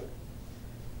போய் வாரது,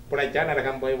 பிழைச்சா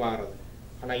நரகம் போய் வாரது.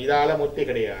 ஆனா இதால முத்தி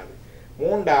கிடையாது.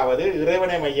 3வது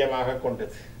இறைவனை மையமாக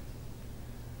கொண்டது,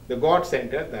 தி காட்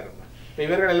சென்டர் தர்மம்.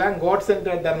 இவர்கள் எல்லாம் காட்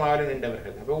சென்டர் தர்மாவில்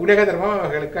நின்றவர்கள். அப்ப உலக தர்மம்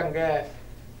அவர்களுக்கு அங்க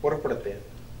பொருட்படுத்த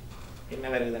என்ன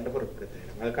வருதுன்னு பொருட்படுத்த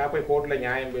அதுக்காக போய் கோர்ட்டில்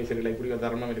நியாயம் பேசுறீங்களா இப்படி ஒரு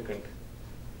தர்மம் இருக்குன்ட்டு.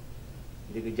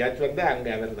 இதுக்கு ஜட்ஜ் வந்து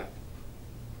அங்கே அவர் தான்.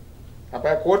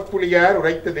 அப்ப கோட்புலியார்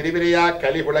உரைத்த திருவிரையா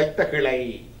களி உழைத்த கிளை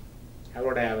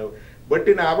அவரோட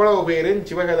வெட்டின அவ்வளவு பேரும்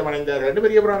சிவகதம் அடைந்தார்கள்.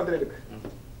 பெரிய புராணத்தில் இருக்கு,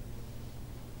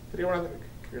 பெரிய புராணத்தில் இருக்கு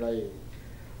கிளை.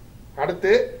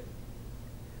 அடுத்து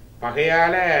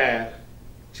பகையால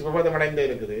சிவபதம் அடைந்த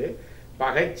இருக்குது,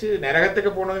 பகைச்சு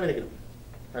நரகத்துக்கு போனதும் இருக்குது.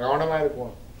 கவனமா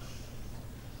இருக்கும்.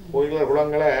 கோயில்கள்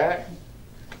குளங்களை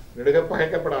நெடுக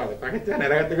பகைக்கப்படாது, பகைச்சா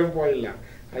நரகத்துக்கும் போயிடலாம்.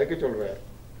 அதுக்கு சொல்றார்,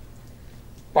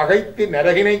 பகைத்து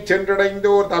நரகினை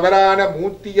சென்றடைந்தோர் தவறான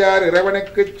மூர்த்தியார்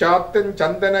இறைவனுக்கு சாத்தன்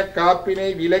சந்தன காப்பினை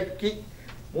விலக்கி.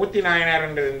 மூர்த்தி நாயனார்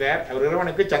என்று இருந்தார், அவர்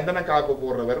இறைவனுக்கு சந்தன காப்பு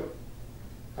போடுறவர்.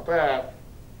 அப்ப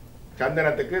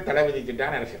சந்தனத்துக்கு தடை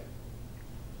விதிச்சுட்டான் அரசன்.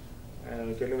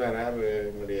 சொல்லுவார்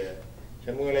என்னுடைய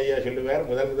சண்முகலையா சொல்லுவார்,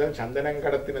 முதல் சந்தனம்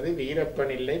கடத்தினது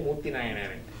வீரப்பன் இல்லை மூர்த்தி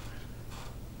நாயனார்.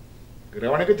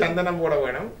 இறைவனுக்கு சந்தனம் போட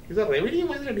வேணும். இது ரெவன்யூ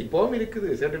மாதிரி இப்பவும் இருக்குது.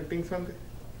 சர்டன் திங்ஸ் வந்து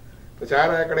இப்போ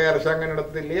சாராய கடை அரசாங்கம்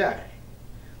நடத்துது இல்லையா,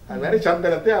 அது மாதிரி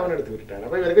சந்தனத்தை அவன் எடுத்து விட்டான்.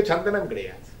 அப்போ இவருக்கு சந்தனம்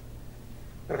கிடையாது.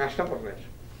 இவர் கஷ்டப்படுறார்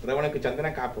இறைவனுக்கு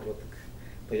சந்தனம் காப்பிடுறதுக்கு.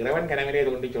 இப்போ இறைவன் கனவிலே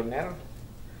தோண்டி சொன்னார்,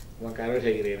 உன் கனவு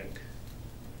செய்கிறேன்.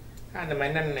 அந்த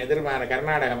மன்னன் எதிர்பான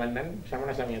கர்நாடக மன்னன் சமண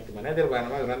சமயத்து மன்னன்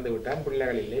எதிர்பானமாக இறந்து விட்டான்.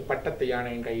 பிள்ளைகள் இல்லை. பட்டத்து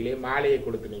யானையின் கையிலே மாலையை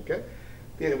கொடுத்து நிற்க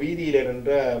வீதியில்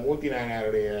நின்ற மூர்த்தி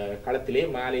நாயனாருடைய களத்திலே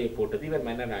மாலையை போட்டது இவர்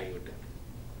மன்னன் ஆகிவிட்டார்.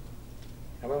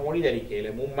 அப்ப மொழி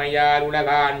அறிக்கையில மும்மையால்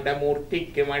உலகாண்ட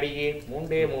மூர்த்திக்கு மடியே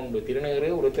மூன்று திருநீறு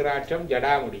உருத்திராட்சம்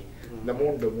ஜடாமுடி. இந்த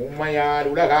மூன்று மும்மையால்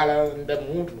உலகாண்ட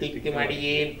மூர்த்திக்கு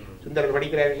மடியேன் சுந்தரர்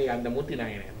படிக்கிறார் இல்லையா, அந்த மூர்த்தி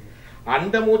நாயனார்.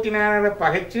 அந்த மூர்த்தி நாயனாரை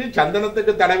பகைச்சு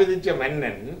சந்தனத்துக்கு தடை விதிச்ச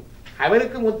மன்னன்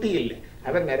அவருக்கு முத்தி இல்லை,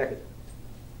 அவர் நரகு.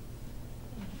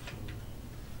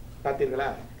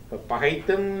 பார்த்தீர்களா? இப்ப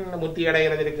பகைத்தும் முத்தி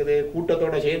அடைகிறது இருக்குது,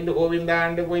 கூட்டத்தோட சேர்ந்து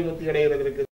கோவிந்தாண்டு போய் முத்தி அடைகிறது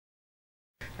இருக்குது,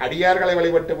 அடியார்களை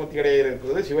வழிபட்டு முத்தி அடைகிறது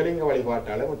இருக்குது, சிவலிங்க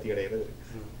வழிபாட்டால முத்தி அடைகிறது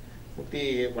இருக்குது, முத்தி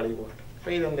வழிபாடு.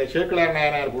 இப்ப இது இந்த சேக்கிழார்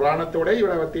நாயனார் புராணத்தோட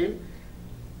இவ்வளவத்தையும்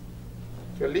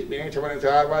சொல்லி வினேசவன்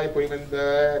சார்பாய் போய் வந்த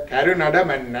கருநட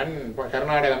மன்னன்,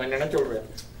 கர்நாடக மன்னன் சொல்றார்,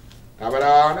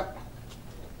 தவறான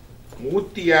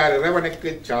மூர்த்தியார் இறைவனுக்கு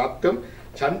சாத்தும்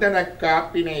சந்தன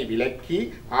காப்பினை விலக்கி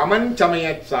அமன் சமய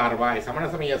சார்வாய் சமண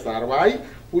சமய சார்வாய்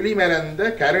புலிமறந்த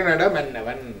கருநட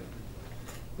மன்னவன்.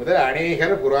 முதல்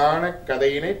அநேகர் புராண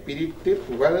கதையினை பிரித்து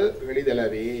புகழ்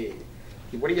எளிதளவே.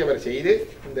 இப்படி அவர் செய்து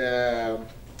இந்த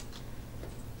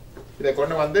இதை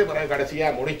கொண்டு வந்து கடைசியா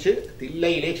முடிச்சு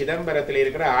தில்லையிலே சிதம்பரத்தில்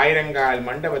இருக்கிற ஆயிரங்கால்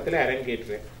மண்டபத்தில்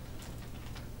அரங்கேற்று.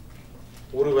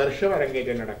 ஒரு வருஷம்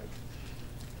அரங்கேற்றம் நடக்கும்.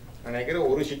 நினைக்கிறேன்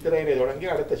ஒரு சித்திரையில தொடங்கி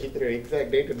அடுத்த சித்திரை,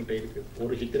 எக்ஸாக்ட் டேட் இருக்கு,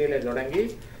 ஒரு சித்திரையில தொடங்கி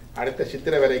அடுத்த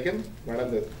சித்திரை வரைக்கும்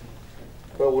நடந்தது.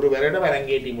 இப்போ ஒரு வருடம்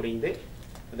அரங்கேற்றி முடிந்து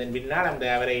அதன் பின்னால் அந்த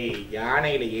அவரை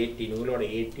யானையில ஏற்றி நூலோட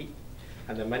ஏற்றி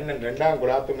அந்த மன்னன் இரண்டாம்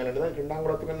குலாத்துங்கன் தான், இரண்டாம்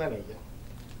குலாத்துங்கன் தான் ஐயா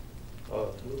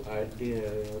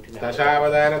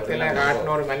தசாவதாரத்துல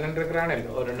காட்டின ஒரு மன்னன் இருக்கிறான்,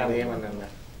 அதே மன்னன்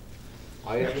தான்.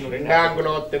 இரண்டாம்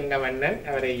குலோத்துங்க மன்னன்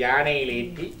அவரை யானையில்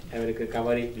ஏற்றி அவருக்கு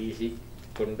கவரி வீசி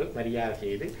கொண்டு மரியாதை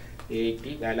செய்து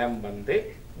ஏற்றி வலம் வந்து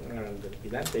நடந்தது.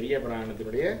 இதுதான் பெரிய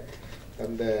புராணத்தினுடைய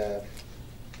அந்த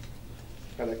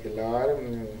அதற்கு எல்லாரும்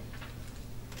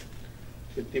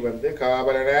சுத்தி வந்து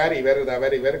காவலனார் இவர்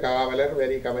தவர் இவர் காவலர்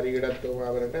வெறி கவரி இடத்தும்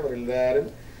அவர் அவர் எல்லாரும்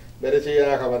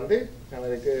வரிசையாக வந்து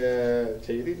அவருக்கு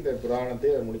செய்து இந்த புராணத்தை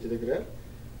அவர் முடிச்சிருக்கிறார்.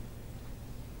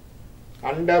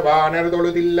 அண்டவானர்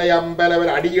தொழுதில்லை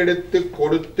அம்பலவர் அடியெடுத்து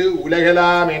கொடுத்து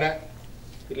உலகலாம் என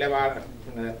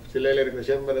சிலையில் இருக்கிற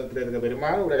சிதம்பரத்தில் இருக்கிற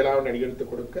பெருமாள் உலகலாம் அடியெடுத்து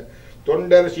கொடுக்க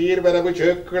தொண்டர் சீர்வரவு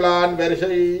சேக்கிழான்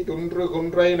வரிசை துன்று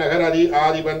குன்றை நகர்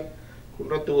ஆதிபன்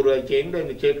குன்றத்தூரை சேர்ந்து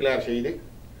அந்த சேக்கிழார் செய்து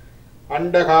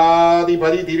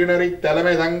அண்டகாதிபதி திருநறை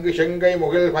தலைமை தங்கு செங்கை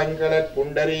முகில் பங்கலர்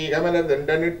புண்டரி கமலர்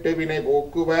தண்டனிட்டு வினை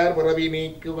போக்குவார் புறவி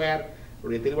நீக்குவார்.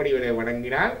 திருவடி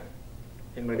வணங்கினால்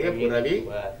என்னுடைய புறவி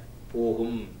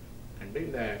போகும் என்று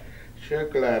இந்த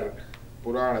சேக்கிழார்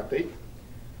புராணத்தை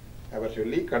அவர்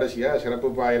சொல்லி கடைசியா சிறப்பு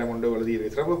பாயிரம் ஒன்று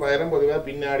எழுதியிருக்கு. சிறப்பு பாயிரம் பொதுவாக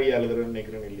பின்னாடி எழுதுறன்னு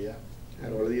நினைக்கிறேன் இல்லையா,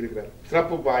 அவர் எழுதியிருக்கிறார்.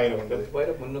 சிறப்பு பாயிரம்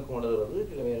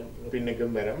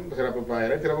பின்னுக்கும் வரும் சிறப்பு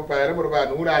பாயிரம். சிறப்பு பாயிரம் ஒரு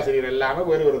நூலாசிரியர் இல்லாம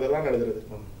வேறு ஒரு தான் எழுதுறது.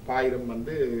 பாயிரம்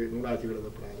வந்து நூலாசிரியர்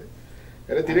எழுதப்படாது.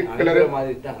 திருக்கிளர்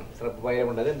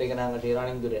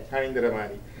அணிந்திர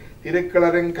மாதிரி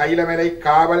திருக்கிளரின் கைலமலை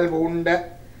காவல் பூண்ட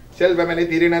செல்வமலை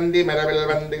திருநந்தி மரவில்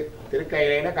வந்து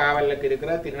திருக்கையில காவலுக்கு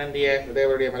இருக்கிற திருநந்திய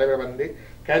தேவருடைய மரவில் வந்து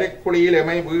கருக்குழியில்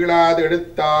எமை வீழாது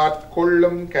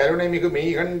எடுத்தாட்கொள்ளும் கருணை மிகு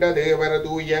மெய்கண்ட தேவர்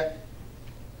தூய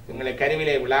எங்களை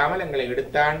கருவிலே விழாமல் எங்களை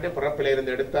எடுத்தாண்டு பிறப்பில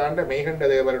இருந்து எடுத்தாண்டு மெய்கண்ட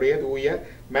தேவருடைய தூய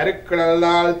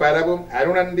மறுக்கிழலால் பரவும்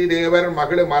அருணந்தி தேவர்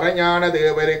மகளு மறைஞான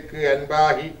தேவருக்கு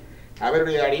அன்பாகி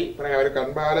அவருடைய அடி பிறகு அவருக்கு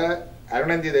அன்பால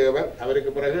அருணந்தி தேவர்,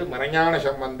 அவருக்கு பிறகு மறைஞான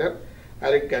சம்பந்தர்,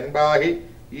 அவருக்கு அன்பாகி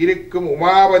இருக்கும்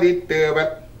உமாவதி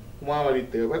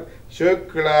தேவர்,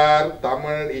 சேக்கிழார்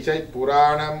தமிழ் இசை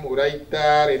புராணம்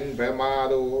உரைத்தார்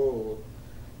என்பமாதோ.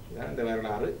 இந்த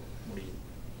வரலாறு முடியும்.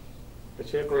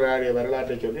 சேக்கிழாருடைய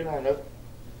வரலாற்றை சொல்லி நாங்கள்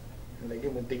இன்னைக்கு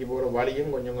முத்திக்கு போகிற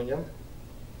வழியும் கொஞ்சம் கொஞ்சம்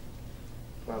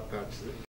பார்த்தாச்சு.